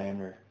 4-inch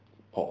diameter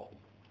pole.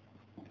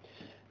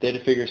 They had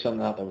to figure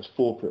something out that was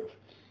foolproof.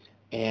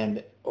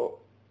 And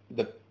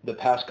the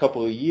past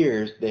couple of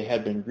years, they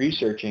had been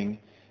researching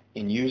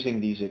and using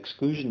these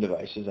exclusion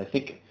devices. I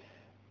think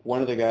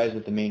one of the guys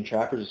at the Maine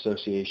Trappers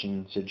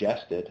Association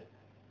suggested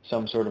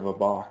some sort of a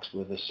box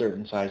with a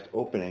certain sized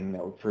opening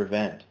that would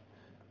prevent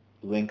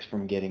lynx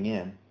from getting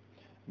in,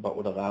 but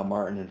would allow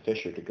marten and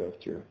fisher to go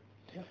through.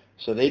 Yeah.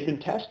 So they'd been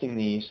testing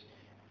these,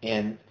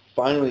 and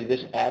finally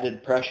this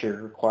added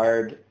pressure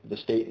required the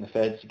state and the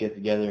feds to get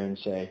together and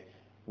say,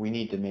 we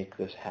need to make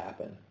this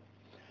happen.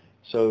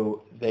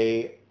 So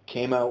they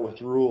came out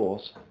with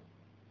rules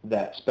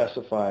that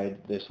specified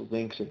this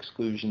lynx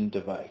exclusion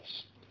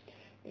device.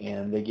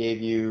 And they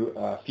gave you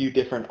a few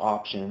different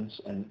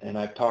options, and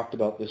I've talked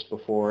about this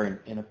before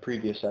in a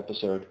previous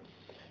episode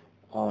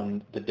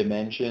on the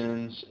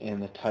dimensions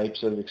and the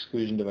types of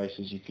exclusion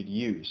devices you could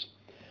use.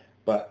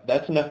 But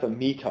that's enough of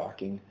me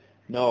talking.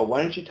 Noah,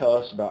 why don't you tell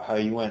us about how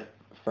you went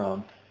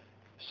from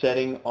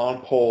setting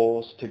on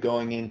poles to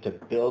going into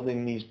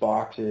building these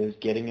boxes,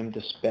 getting them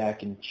to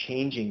spec, and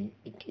change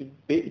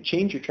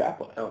your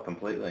trap line. Oh,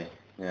 completely.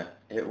 Yeah,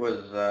 it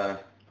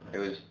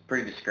was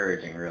pretty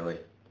discouraging, really,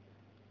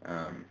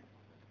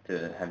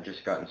 to have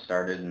just gotten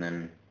started and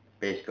then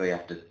basically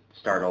have to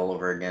start all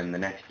over again the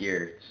next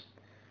year.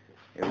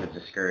 It was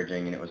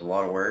discouraging, and it was a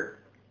lot of work,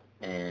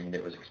 and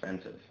it was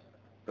expensive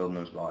building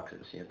those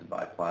boxes. You had to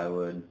buy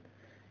plywood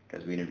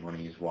because we didn't want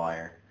to use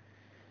wire,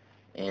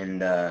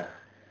 and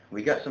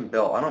we got some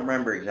built. I don't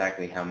remember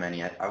exactly how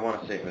many. I want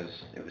to say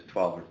it was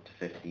 12 to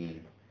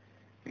 15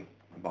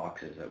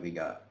 boxes that we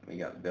got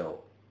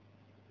built,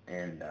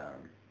 and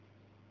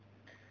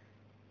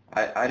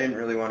I didn't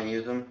really want to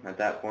use them at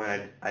that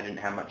point. I didn't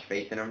have much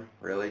faith in them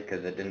really,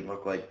 because it didn't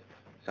look like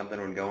something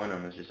would go in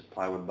them. It was just a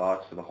plywood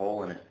box with a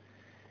hole in it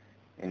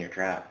in your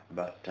trap.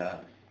 But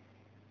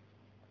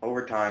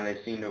over time,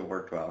 they seem to have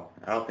worked well.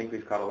 I don't think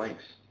we've caught a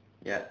lynx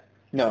yet.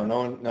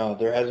 No,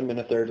 there hasn't been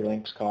a third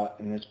lynx caught,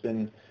 and it's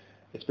been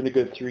a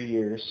good 3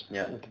 years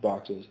with the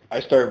boxes. I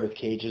started with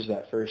cages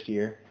that first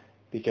year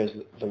because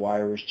the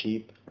wire was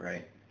cheap.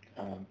 Right.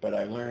 But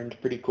I learned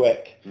pretty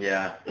quick.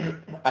 Yeah.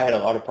 I had a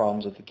lot of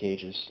problems with the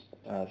cages.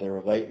 They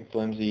were light and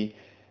flimsy.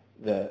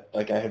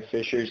 I had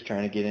fishers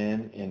trying to get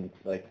in and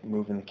like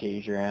moving the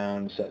cage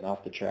around, setting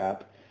off the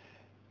trap.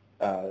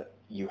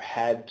 You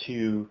had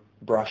to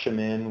brush them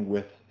in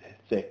with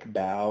thick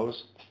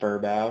boughs, fir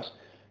boughs,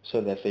 so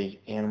that the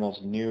animals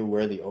knew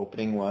where the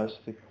opening was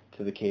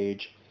to the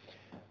cage.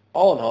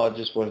 All in all, it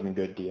just wasn't a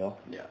good deal.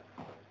 Yeah.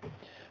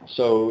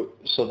 So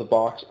the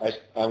box,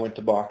 I went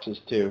to boxes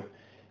too.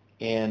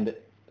 And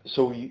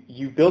so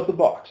you build the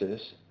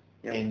boxes,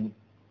 yep. And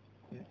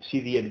see,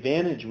 the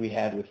advantage we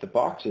had with the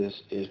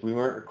boxes is we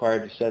weren't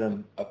required to set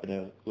them up in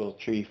a little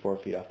tree 4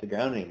 feet off the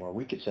ground anymore.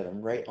 We could set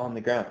them right on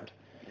the ground.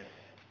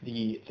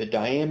 Yep. The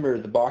diameter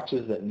of the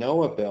boxes that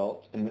Noah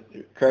built, and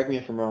correct me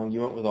if I'm wrong,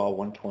 you went with all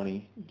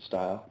 120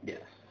 style.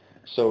 Yes.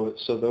 So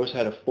those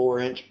had a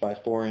 4-inch by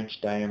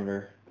 4-inch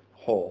diameter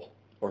hole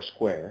or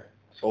square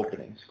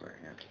opening. Square,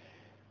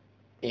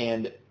 yeah.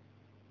 And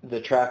the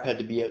trap had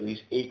to be at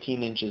least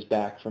 18 inches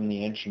back from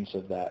the entrance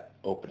of that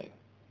opening.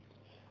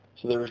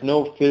 So there was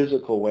no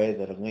physical way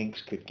that a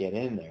lynx could get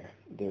in there.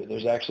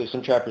 There's actually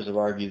some trappers have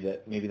argued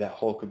that maybe that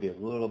hole could be a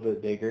little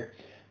bit bigger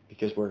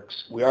because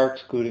we are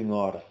excluding a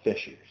lot of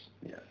fishers.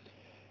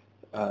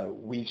 Yeah.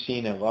 We've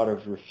seen a lot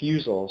of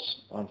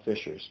refusals on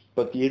fishers.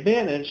 But the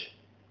advantage,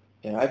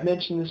 and I've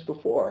mentioned this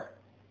before,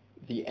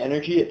 the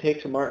energy it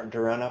takes a martin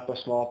to run up a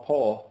small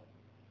pole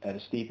at a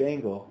steep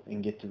angle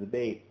and get to the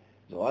bait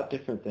is a lot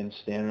different than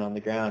standing on the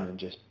ground and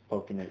just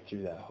poking it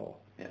through that hole.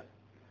 Yeah.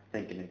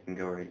 Thinking it can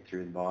go right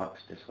through the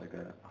box, just like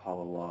a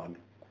hollow log.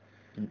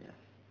 Mm.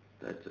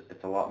 Yeah.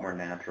 It's a lot more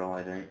natural,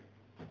 I think,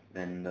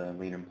 than the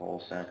lean and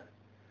pole set.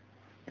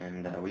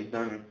 And we've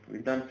done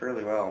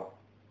fairly well.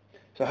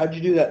 So how'd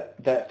you do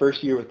that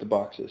first year with the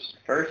boxes?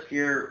 First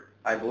year,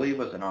 I believe,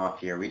 was an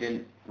off year. We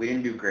didn't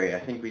do great. I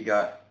think we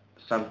got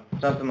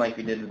something like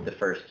we did with the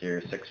first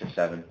year, 6 or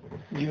 7.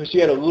 You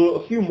had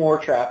a few more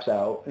traps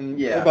out,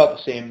 and about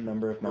the same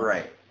number of months.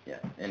 Right. Yeah.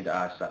 And to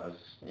us, that was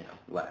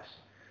less.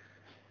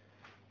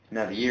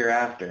 Now the year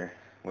after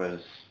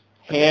was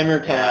hammer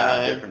time.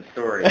 Yeah, different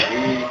story.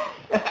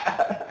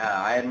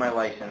 I had my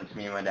license.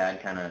 Me and my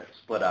dad kind of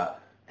split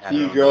up. So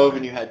you drove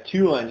and you had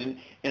 2 lines,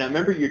 and I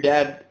remember your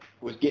dad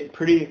was getting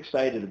pretty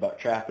excited about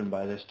trapping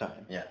by this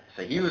time. Yeah.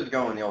 So he was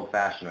going the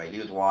old-fashioned way. He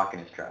was walking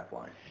his trap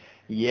line.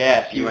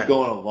 Yes, he was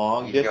going a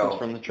long distance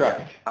from the truck.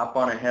 Yeah, up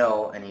on a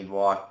hill, and he'd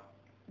walk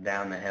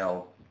down the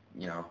hill,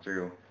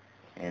 through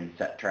and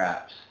set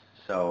traps.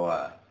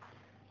 So,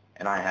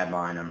 and I had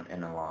mine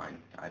in a line.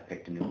 I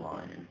picked a new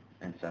line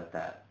and set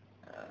that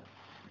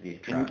via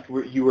truck.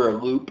 And you were a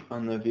loop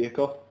on the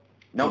vehicle?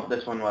 Nope,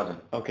 this one wasn't.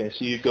 Okay,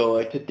 so you'd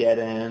go to dead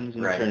ends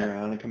and turn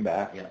around and come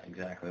back. Yeah,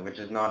 exactly, which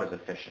is not as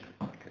efficient.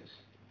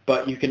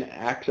 But you can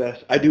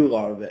access, I do a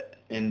lot of it,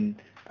 and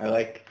I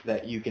like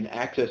that you can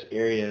access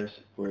areas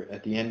where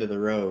at the end of the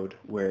road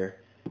where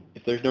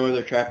if there's no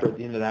other trapper at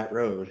the end of that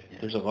road,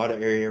 there's a lot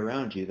of area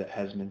around you that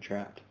hasn't been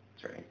trapped.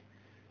 That's right.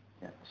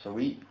 Yeah. So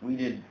we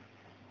did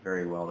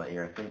very well that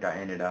year. I think I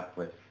ended up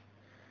with,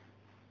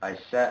 I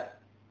set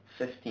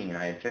 15.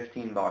 I had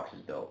 15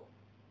 boxes built,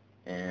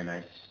 and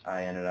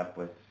I ended up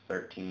with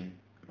 13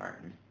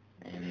 martin.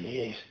 And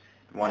jeez,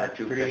 one or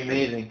two pretty fishers.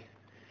 Amazing.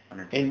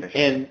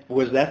 And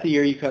was that the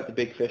year you caught the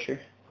big fisher?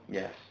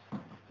 Yes.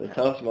 So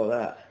tell us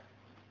about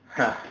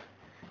that.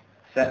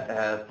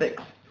 Set thick.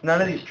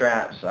 None of these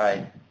traps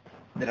I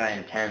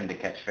intend to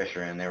catch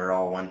fisher in. They were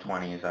all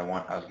 120s. I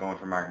was going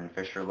for martin.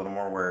 Fisher a little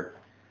more work,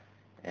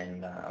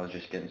 and I was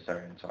just getting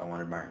started, so I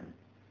wanted martin.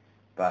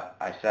 But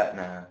I sat in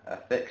a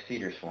thick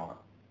cedar swamp,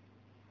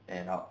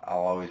 and I'll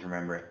always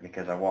remember it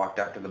because I walked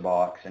up to the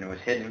box and it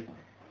was hidden.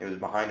 It was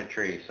behind a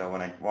tree. So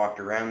when I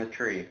walked around the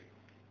tree,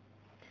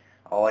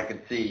 all I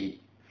could see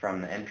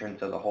from the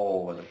entrance of the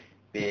hole was a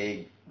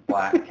big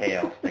black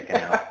tail sticking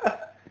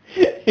out.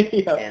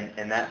 Yep.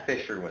 And that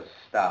fisher was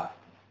stuffed.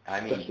 I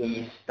mean,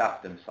 he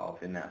stuffed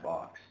himself in that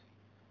box.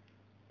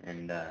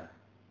 And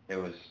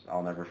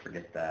I'll never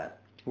forget that.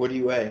 What do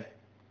you weigh?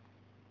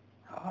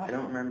 I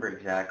don't remember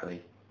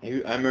exactly.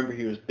 I remember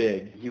he was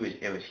big.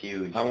 It was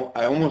huge.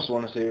 I almost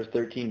want to say it was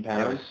 13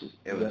 pounds.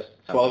 It was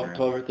 12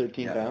 or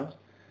 13 pounds?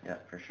 Yeah,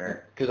 for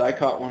sure. Because I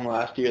caught one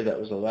last year that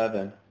was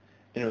 11.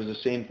 And it was the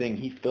same thing.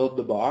 He filled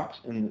the box,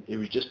 and it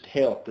was just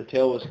tail. The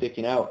tail was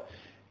sticking out.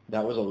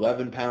 That was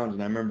 11 pounds,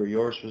 and I remember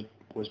yours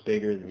was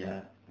bigger than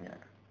that. Yeah.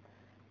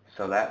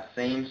 So that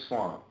same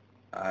swamp,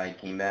 I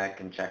came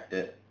back and checked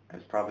it. It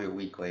was probably a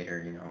week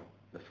later,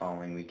 the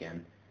following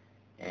weekend.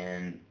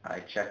 And I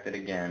checked it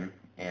again,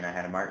 and I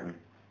had a martin.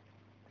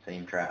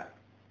 Same trap.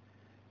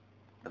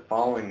 The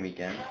following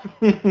weekend,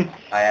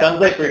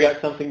 Sounds like we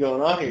got something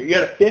going on here. You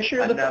got a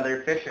fisher?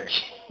 Another fisher.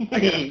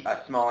 I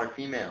got a smaller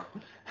female.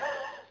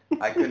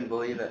 I couldn't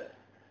believe it.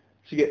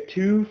 So you get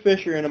 2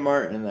 fisher and a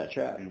martin in that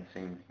trap. In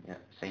the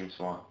same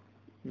swamp.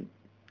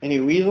 Any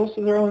weasels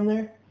to throw in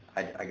there?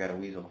 I got a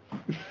weasel.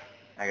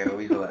 I got a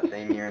weasel that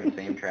same year in the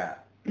same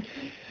trap.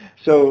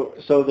 So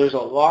there's a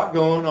lot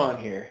going on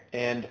here,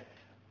 and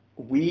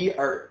we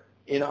are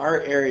in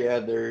our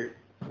area.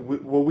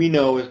 What we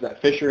know is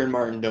that Fisher and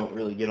Martin don't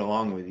really get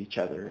along with each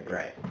other.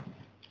 Right.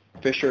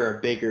 Fisher are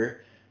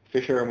bigger.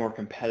 Fisher are more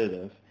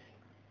competitive.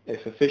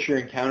 If a Fisher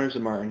encounters a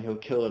Martin, he'll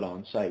kill it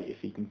on sight if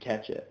he can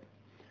catch it.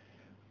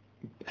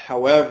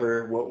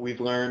 However,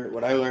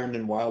 what I learned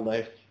in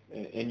wildlife,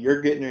 and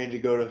you're getting ready to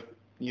go to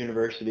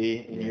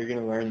university, and you're going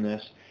to learn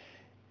this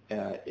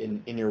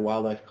in your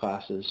wildlife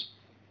classes,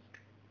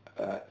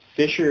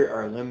 Fisher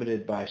are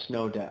limited by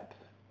snow depth.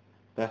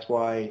 That's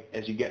why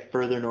as you get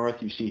further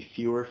north, you see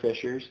fewer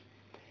Fishers.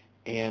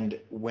 And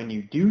when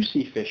you do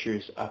see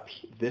Fishers up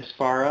this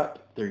far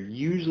up, they're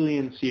usually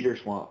in cedar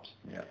swamps.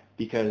 Yeah.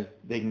 Because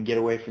they can get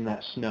away from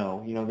that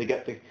snow. They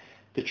got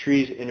the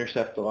trees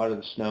intercept a lot of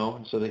the snow,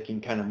 and so they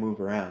can kind of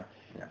move around.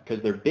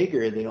 Because they're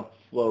bigger, they don't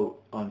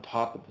float on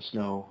top of the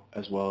snow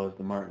as well as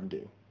the martin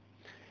do.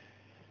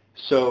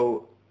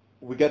 So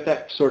we got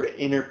that sort of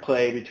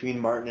interplay between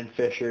martin and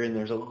Fisher, and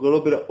there's a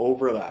little bit of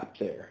overlap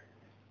there.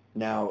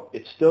 Now,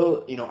 it's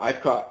still,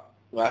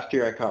 last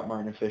year I caught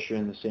martin and Fisher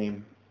in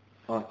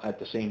at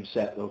the same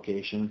set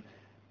location,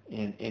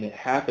 and it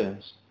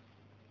happens.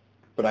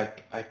 But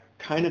I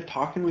kind of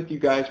talking with you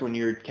guys when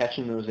you're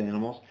catching those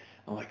animals,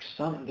 I'm like,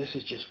 this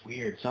is just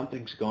weird.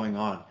 Something's going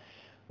on.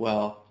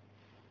 Well,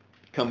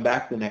 come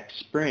back the next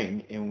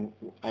spring, and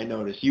I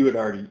noticed you'd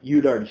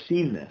already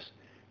seen this.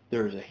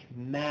 There was a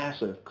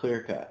massive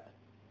clear cut.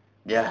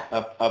 Yeah.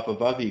 Up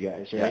above you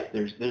guys, right?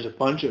 Yeah. There's a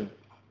bunch of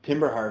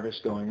timber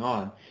harvest going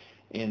on,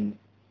 and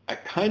I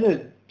kind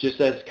of just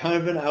as kind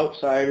of an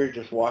outsider,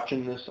 just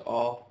watching this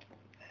all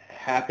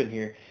happen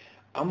here,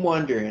 I'm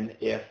wondering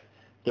if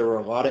there were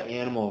a lot of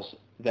animals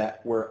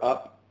that were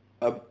up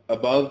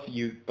above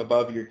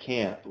your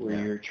camp where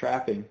you're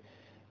trapping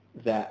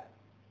that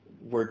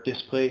were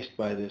displaced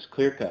by this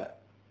clear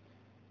cut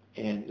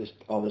and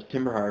all this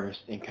timber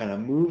harvest and kind of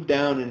moved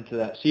down into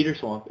that cedar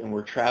swamp, and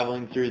we're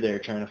traveling through there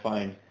trying to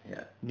find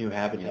new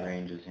habitat. New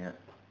ranges, yeah.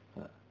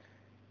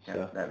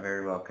 So, that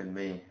very well could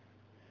be.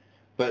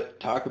 But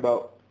talk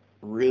about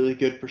really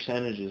good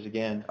percentages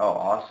again. Oh,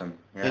 awesome.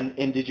 Yeah.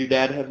 And did your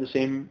dad have the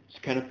same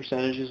kind of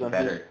percentages on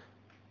Better.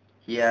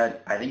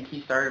 I think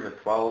he started with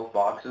 12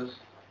 boxes,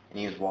 and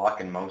he was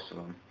walking most of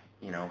them.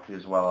 He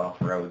was well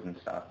off roads and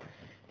stuff.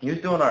 He was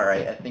doing all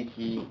right. I think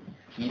he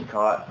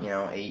caught,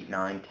 8,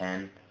 9,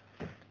 10.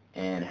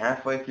 And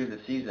halfway through the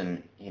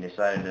season, he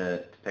decided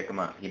to pick them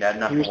up. He'd had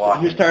enough to walk.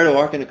 He was tired of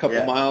walking a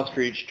couple miles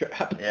for each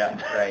trap. Yeah,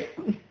 right.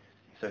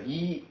 So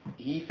he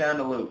found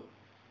a loop,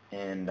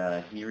 and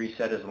he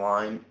reset his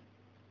line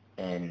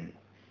and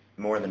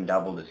more than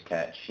doubled his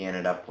catch. He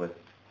ended up with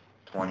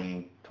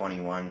 20,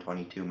 21,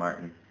 22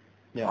 martin.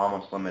 Yeah.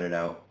 Almost limited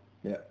out.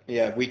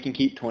 Yeah, we can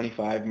keep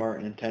 25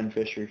 martin and 10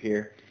 Fisher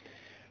here.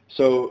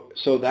 So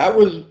that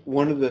was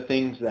one of the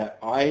things that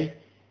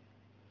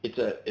it's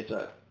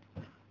a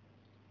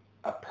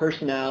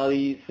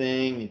personality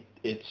thing.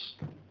 It's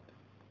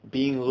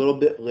being a little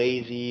bit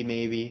lazy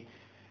maybe.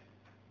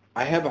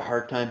 I have a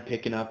hard time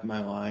picking up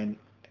my line.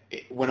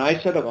 When I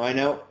set a line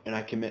out and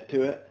I commit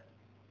to it,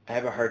 I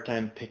have a hard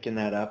time picking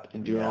that up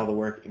and doing all the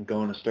work and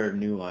going to start a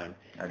new line.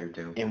 I do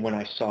too. And when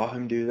I saw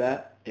him do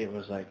that, it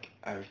was like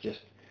I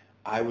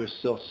was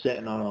still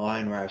sitting on a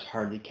line where I was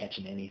hardly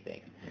catching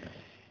anything. Yeah.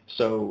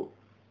 So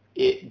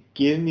it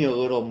gave me a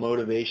little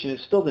motivation. It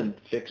still didn't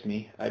fix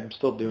me. I'm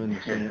still doing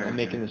the same. I'm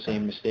making the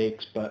same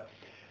mistakes. But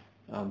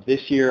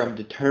this year I'm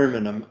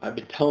determined. I've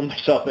been telling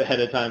myself ahead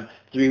of time,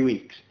 3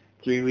 weeks.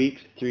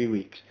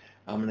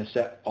 I'm going to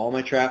set all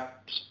my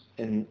traps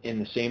in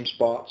the same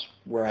spots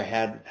where I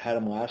had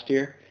them last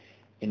year.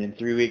 And in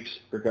 3 weeks,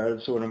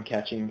 regardless of what I'm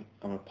catching,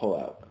 I'm going to pull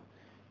out.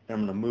 And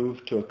I'm going to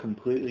move to a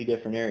completely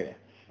different area.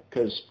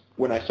 Because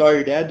when I saw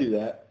your dad do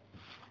that,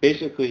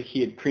 basically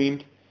he had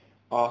creamed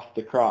off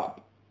the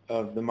crop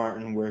of the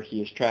martin where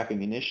he is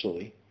trapping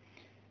initially.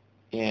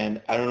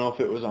 And I don't know if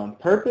it was on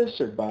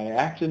purpose or by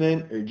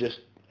accident or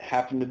just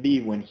happened to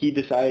be when he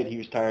decided he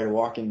was tired of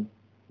walking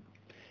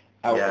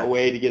out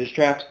away to get his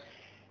traps,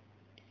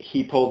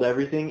 he pulled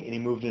everything and he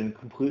moved in a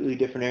completely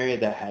different area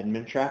that hadn't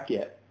been trapped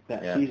yet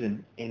that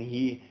season. And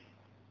he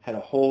had a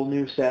whole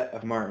new set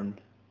of martin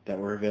that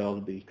were available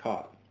to be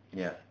caught.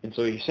 Yeah. And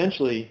so he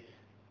essentially,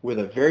 with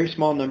a very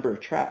small number of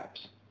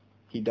traps,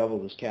 he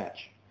doubled his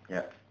catch.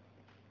 Yeah.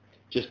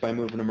 Just by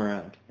moving them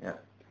around. Yeah.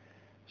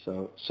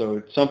 So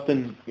it's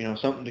something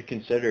to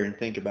consider and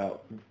think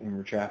about when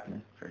we're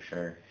trapping. For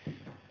sure.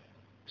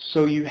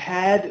 So you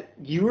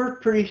were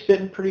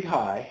sitting pretty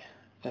high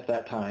at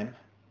that time.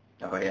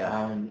 Oh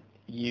yeah.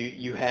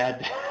 You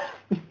had.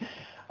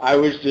 I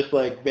was just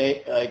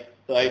I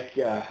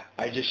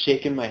just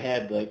shaking my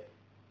head. Like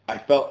I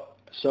felt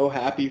so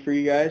happy for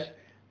you guys,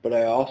 but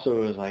I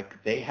also was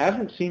like, they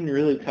haven't seen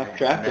really tough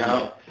trapping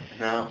yet.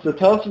 No. So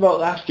tell us about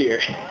last year.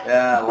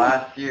 Yeah,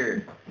 last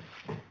year,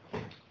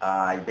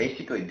 I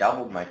basically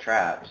doubled my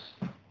traps,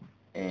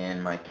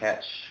 and my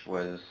catch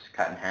was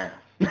cut in half.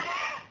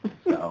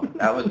 So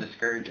that was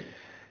discouraging.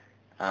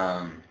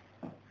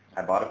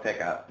 I bought a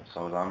pickup,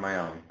 so I was on my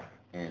own,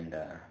 and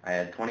I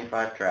had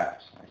 25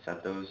 traps. I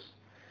set those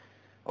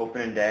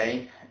opening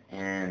day,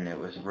 and it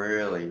was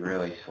really,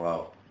 really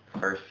slow. The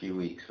first few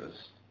weeks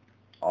was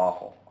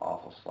awful,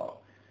 awful slow.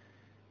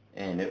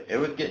 And it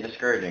was getting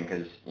discouraging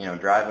because,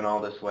 driving all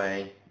this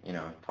way,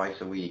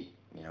 twice a week,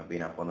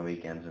 being up on the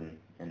weekends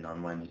and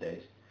on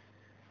Wednesdays.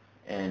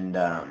 And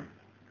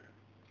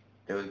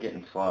it was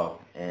getting slow,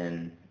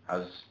 and I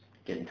was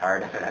getting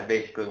tired of it. I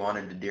basically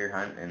wanted to deer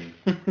hunt and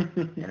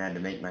had to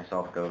make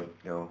myself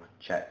go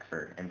check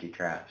for empty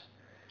traps.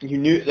 You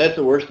knew that's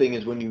the worst thing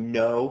is when you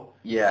know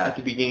Yeah. at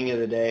the beginning of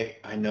the day,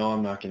 I know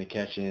I'm not going to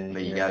catch anything.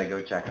 But you got to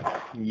go check them.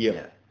 Yep.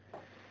 Yeah.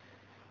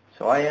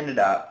 So I ended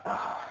up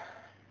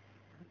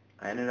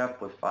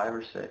with 5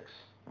 or 6.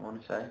 I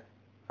want to say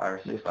 5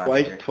 or 6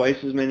 last year.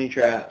 Twice as many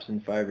traps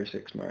and 5 or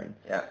 6 martin.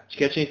 Yeah. Did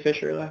you catch any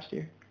fisher last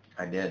year?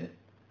 I did.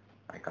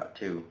 I caught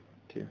 2.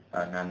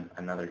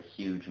 Another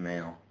huge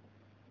male.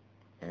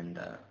 And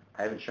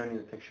I haven't shown you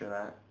the picture of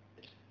that.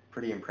 It's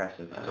pretty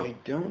impressive. So I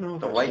don't know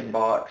if the white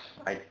box,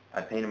 I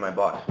painted my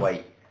box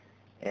white.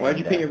 And, why'd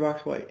you paint your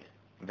box white?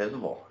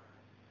 Visible.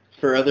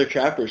 For other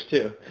trappers,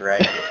 too.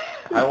 Right.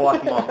 I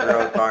walk them off the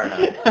road far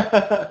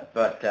enough.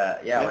 But,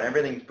 when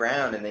everything's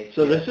brown and they...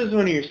 So this is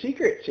one of your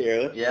secrets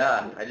here.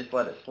 Yeah, I just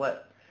let it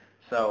slip.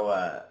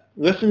 So...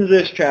 listen to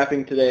this,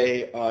 Trapping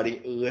Today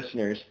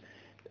listeners.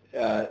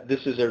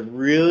 This is a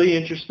really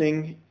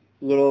interesting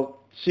little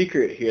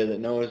secret here that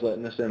Noah's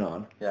letting us in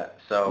on. Yeah,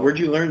 so... Where'd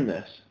you learn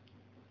this?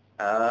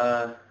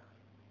 It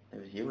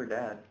was you or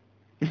Dad.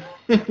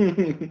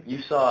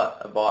 You saw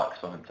a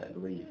box once, I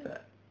believe,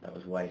 that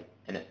was white.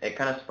 And it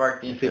kind of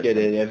sparked the interest. I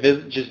think it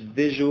did. Just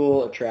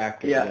visual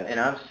attractive. Yeah, and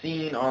I've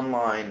seen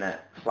online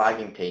that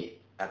flagging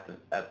tape at the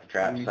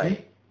trap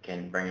site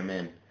can bring them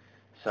in.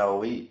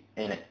 So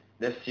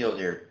this seals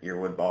your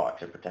wood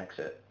box. It protects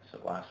it, so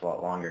it lasts a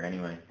lot longer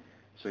anyway.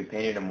 So we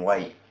painted them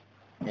white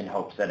in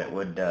hopes that it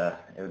would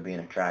be an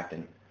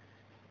attractant.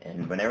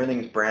 And when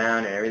everything's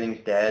brown and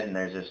everything's dead, and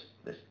there's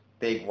this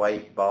big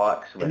white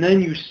box. And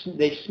then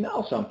they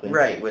smell something.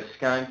 Right, with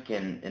skunk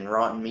and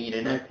rotten meat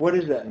in it. Like, what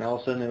is that? And all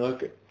of a sudden they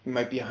look, it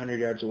might be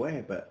 100 yards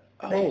away, but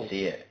they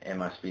see it. It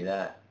must be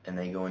that. And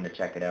they go in to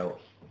check it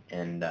out.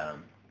 And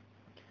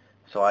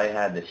so I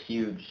had this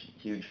huge,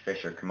 huge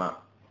fisher come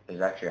up. There's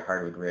actually a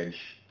hardwood ridge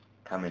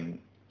coming.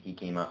 He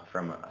came up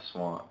from a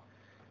swamp.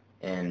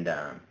 And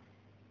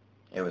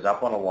it was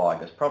up on a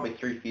log. It was probably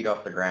 3 feet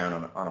off the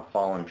ground on a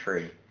fallen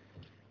tree.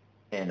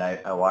 And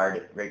I wired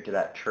it right to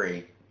that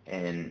tree.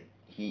 And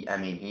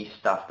he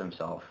stuffed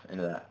himself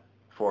into that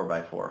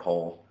 4x4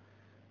 hole.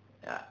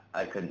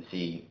 I couldn't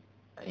see,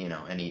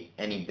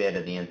 any bit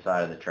of the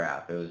inside of the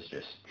trap. It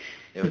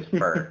was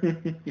fur.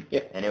 Yeah.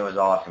 And it was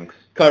awesome.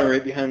 Caught him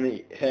right behind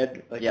the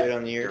head, right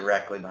on the ears?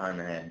 Directly behind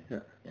the head.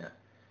 Yeah.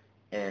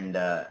 And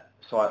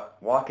so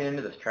walking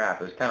into this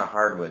trap, it was kind of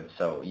hardwood,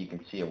 so you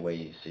can see a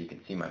ways, so you can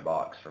see my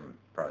box from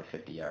probably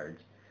 50 yards.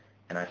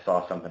 And I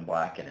saw something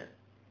black in it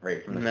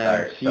right from the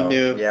start. You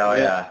knew.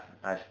 Yeah.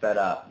 I sped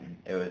up. And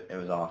it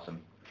was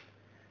awesome.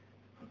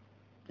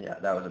 Yeah,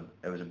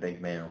 it was a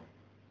big male.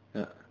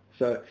 Yeah.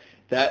 So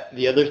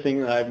the other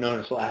thing that I've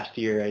noticed last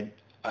year,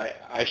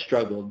 I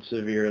struggled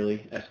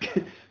severely. As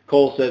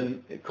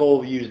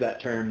Cole used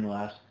that term in the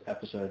last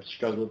episode,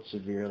 struggled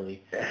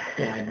severely.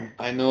 And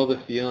I know the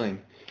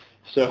feeling.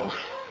 So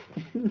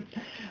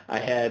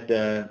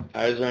I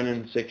was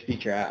running 60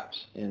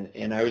 traps,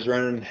 and I was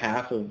running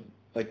half of,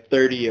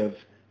 30 of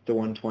the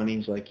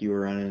 120s like you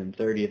were running, and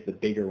 30 of the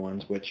bigger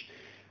ones, which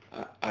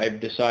I've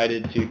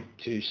decided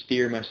to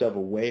steer myself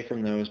away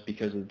from those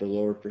because of the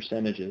lower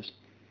percentages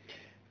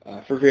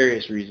for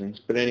various reasons.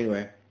 But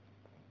anyway,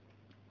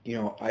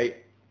 I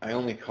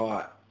only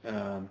caught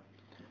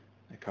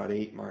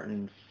 8 martin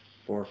and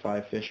 4 or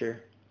 5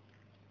 fisher.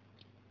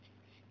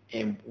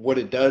 And what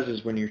it does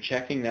is when you're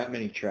checking that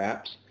many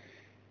traps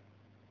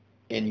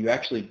and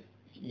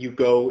you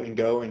go and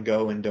go and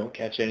go and don't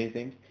catch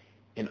anything,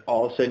 and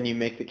all of a sudden you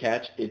make the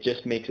catch, it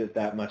just makes it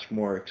that much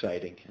more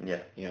exciting.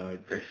 Yeah,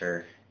 for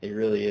sure. It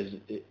really is.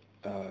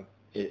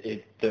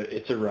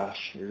 It's a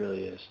rush. It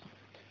really is.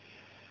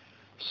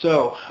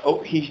 So,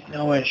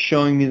 Noah's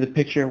showing me the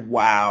picture.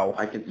 Wow,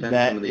 I can send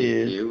some of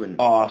these to you and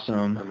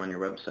awesome. put them on your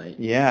website.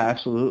 Yeah,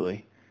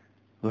 absolutely.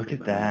 Look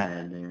at that.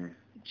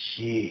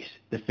 Jeez,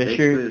 the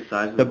fisher. Basically the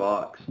size of the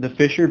box. The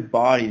fisher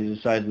body is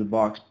the size of the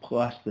box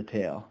plus the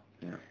tail.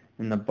 Yeah.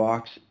 And the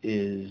box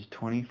is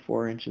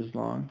 24 inches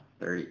long.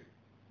 30.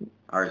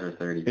 Ours are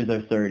 30.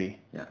 They're 30.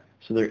 Yeah.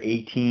 So they're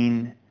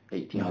 18.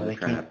 18 to the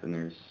trap,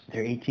 and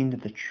they're 18 to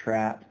the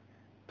trap.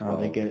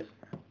 12.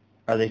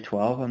 Are they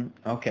 12?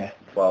 Okay.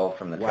 12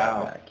 from the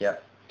trap back.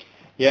 Yep.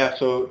 Yeah.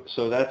 So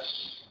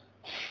that's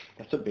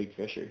a big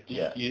fisher.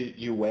 Yeah.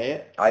 You weigh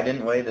it? I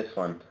didn't weigh this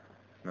one.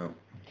 No.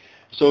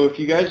 So if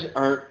you guys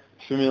aren't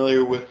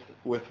familiar with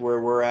where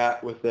we're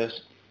at with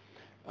this,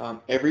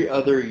 every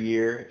other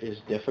year is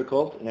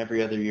difficult and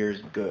every other year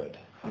is good,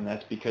 and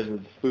that's because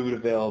of the food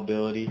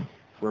availability.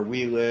 Where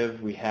we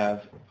live, we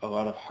have a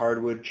lot of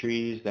hardwood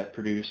trees that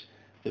produce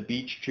the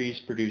beech trees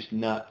produce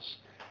nuts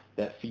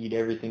that feed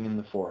everything in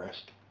the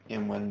forest.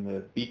 And when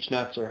the beech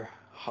nuts are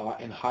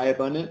in high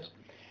abundance,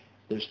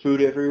 there's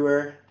food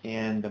everywhere,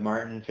 and the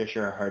marten and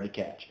fisher are hard to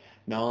catch.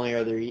 Not only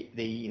are they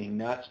eating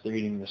nuts, they're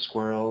eating the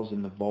squirrels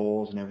and the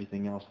voles and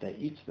everything else that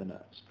eats the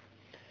nuts.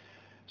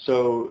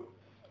 So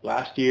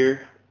last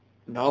year,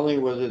 not only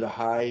was it a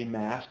high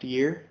mast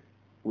year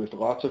with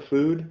lots of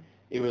food,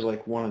 it was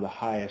like one of the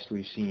highest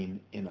we've seen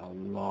in a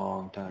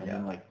long time,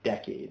 in like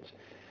decades.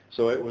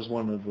 So it was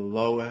one of the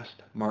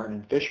lowest marten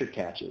and fisher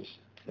catches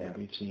that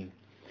we've seen.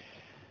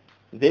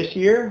 This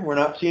year, we're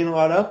not seeing a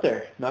lot out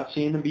there. Not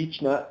seeing the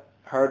beech nut,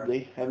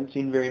 hardly. Haven't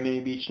seen very many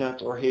beech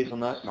nuts or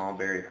hazelnuts. Small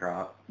berry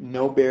crop.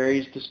 No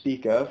berries to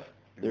speak of.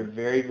 They're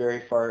very,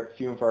 very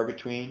few and far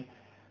between.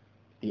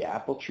 The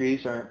apple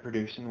trees aren't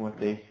producing what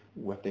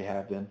they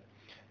have been.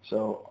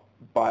 So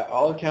by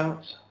all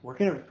accounts, we're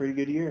going to have a pretty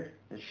good year.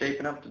 It's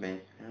shaping up to be.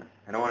 Yeah.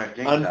 I don't want to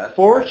jinx us.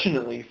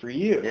 Unfortunately for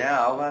you. Yeah,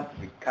 I'll have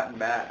to be cutting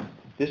back.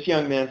 This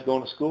young man's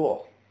going to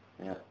school.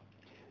 Yeah.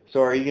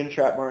 So are you going to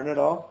trap marten at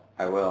all?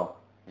 I will.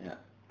 Yeah.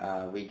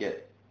 We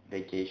get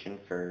vacation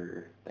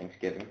for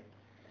Thanksgiving.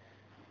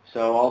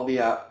 So I'll be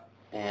up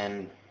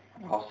and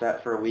I'll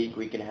set for a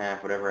week and a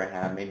half, whatever I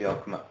have. Maybe I'll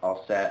come up,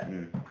 I'll set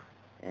and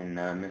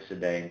miss a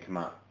day and come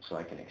up so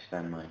I can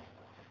extend my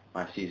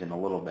season a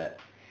little bit.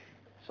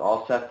 So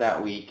I'll set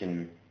that week,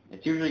 and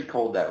it's usually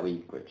cold that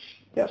week, which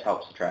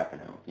helps the trapping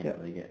out. You know,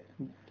 they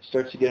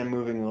starts to get them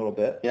moving a little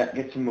bit. Yeah,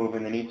 gets them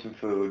moving. They need some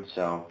food,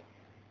 so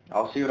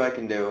I'll see what I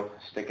can do.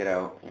 Stick it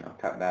out,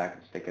 cut back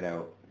and stick it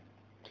out.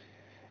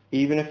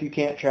 Even if you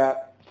can't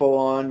trap full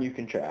on, you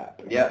can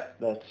trap. Yeah,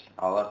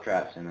 I'll have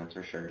traps in, that's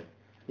for sure.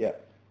 Yeah.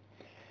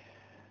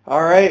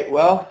 All right.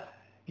 Well,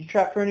 you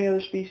trap for any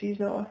other species,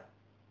 Noah?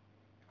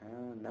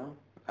 No.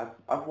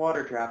 I've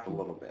water trapped a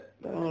little bit.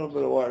 A little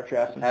bit of water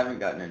trapping. Haven't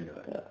gotten into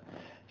it. Yeah.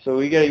 So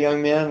we got a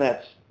young man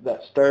that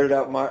started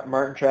out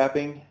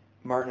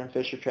marten and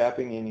fisher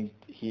trapping, and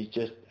he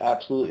just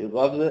absolutely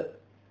loves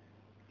it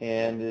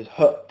and is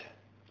hooked.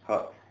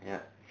 Hooked, yeah.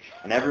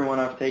 And everyone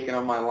I've taken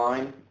on my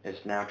line is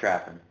now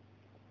trapping.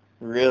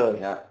 Really?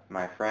 Yeah.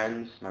 My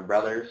friends, my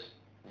brothers,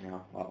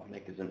 well,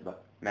 Nick isn't,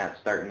 but Matt's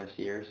starting this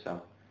year,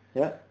 so.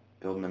 Yeah.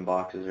 Building in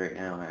boxes right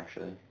now,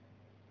 actually.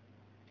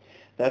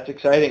 That's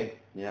exciting.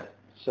 Yeah.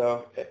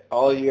 So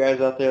all of you guys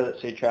out there that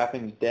say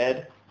trapping's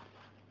dead,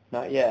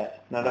 not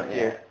yet. Not up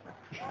here.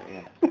 Not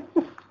yet.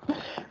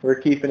 We're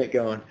keeping it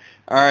going.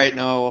 All right,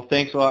 Noah. Well,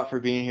 thanks a lot for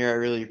being here. I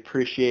really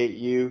appreciate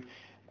you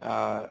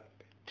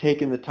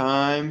taking the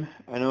time.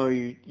 I know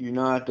you're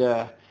not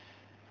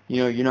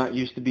you're not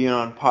used to being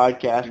on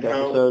podcast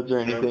episodes or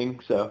anything.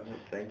 So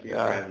thank you for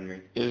having me.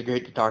 It was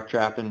great to talk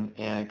trapping,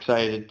 and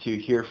excited to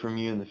hear from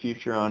you in the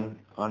future on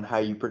how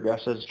you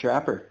progress as a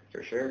trapper.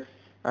 For sure.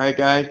 All right,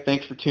 guys,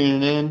 thanks for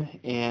tuning in,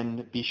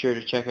 and be sure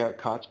to check out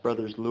Kaatz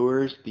Brothers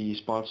Lures, the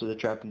sponsor of the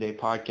Trapping Day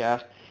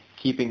podcast,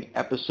 keeping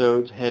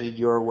episodes headed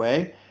your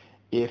way.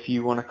 If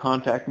you want to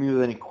contact me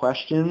with any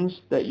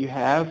questions that you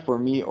have for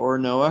me or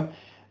Noah,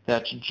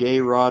 that's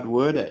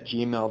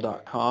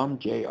jrodwood@gmail.com,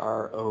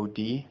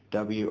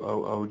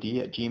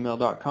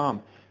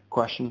 jrodwood@gmail.com.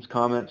 Questions,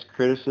 comments,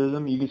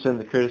 criticism. You can send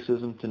the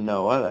criticism to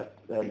Noah.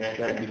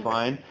 That'd be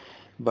fine.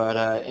 But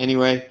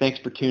anyway, thanks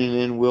for tuning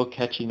in. We'll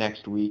catch you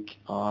next week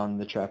on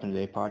the Trapping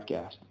Today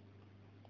podcast.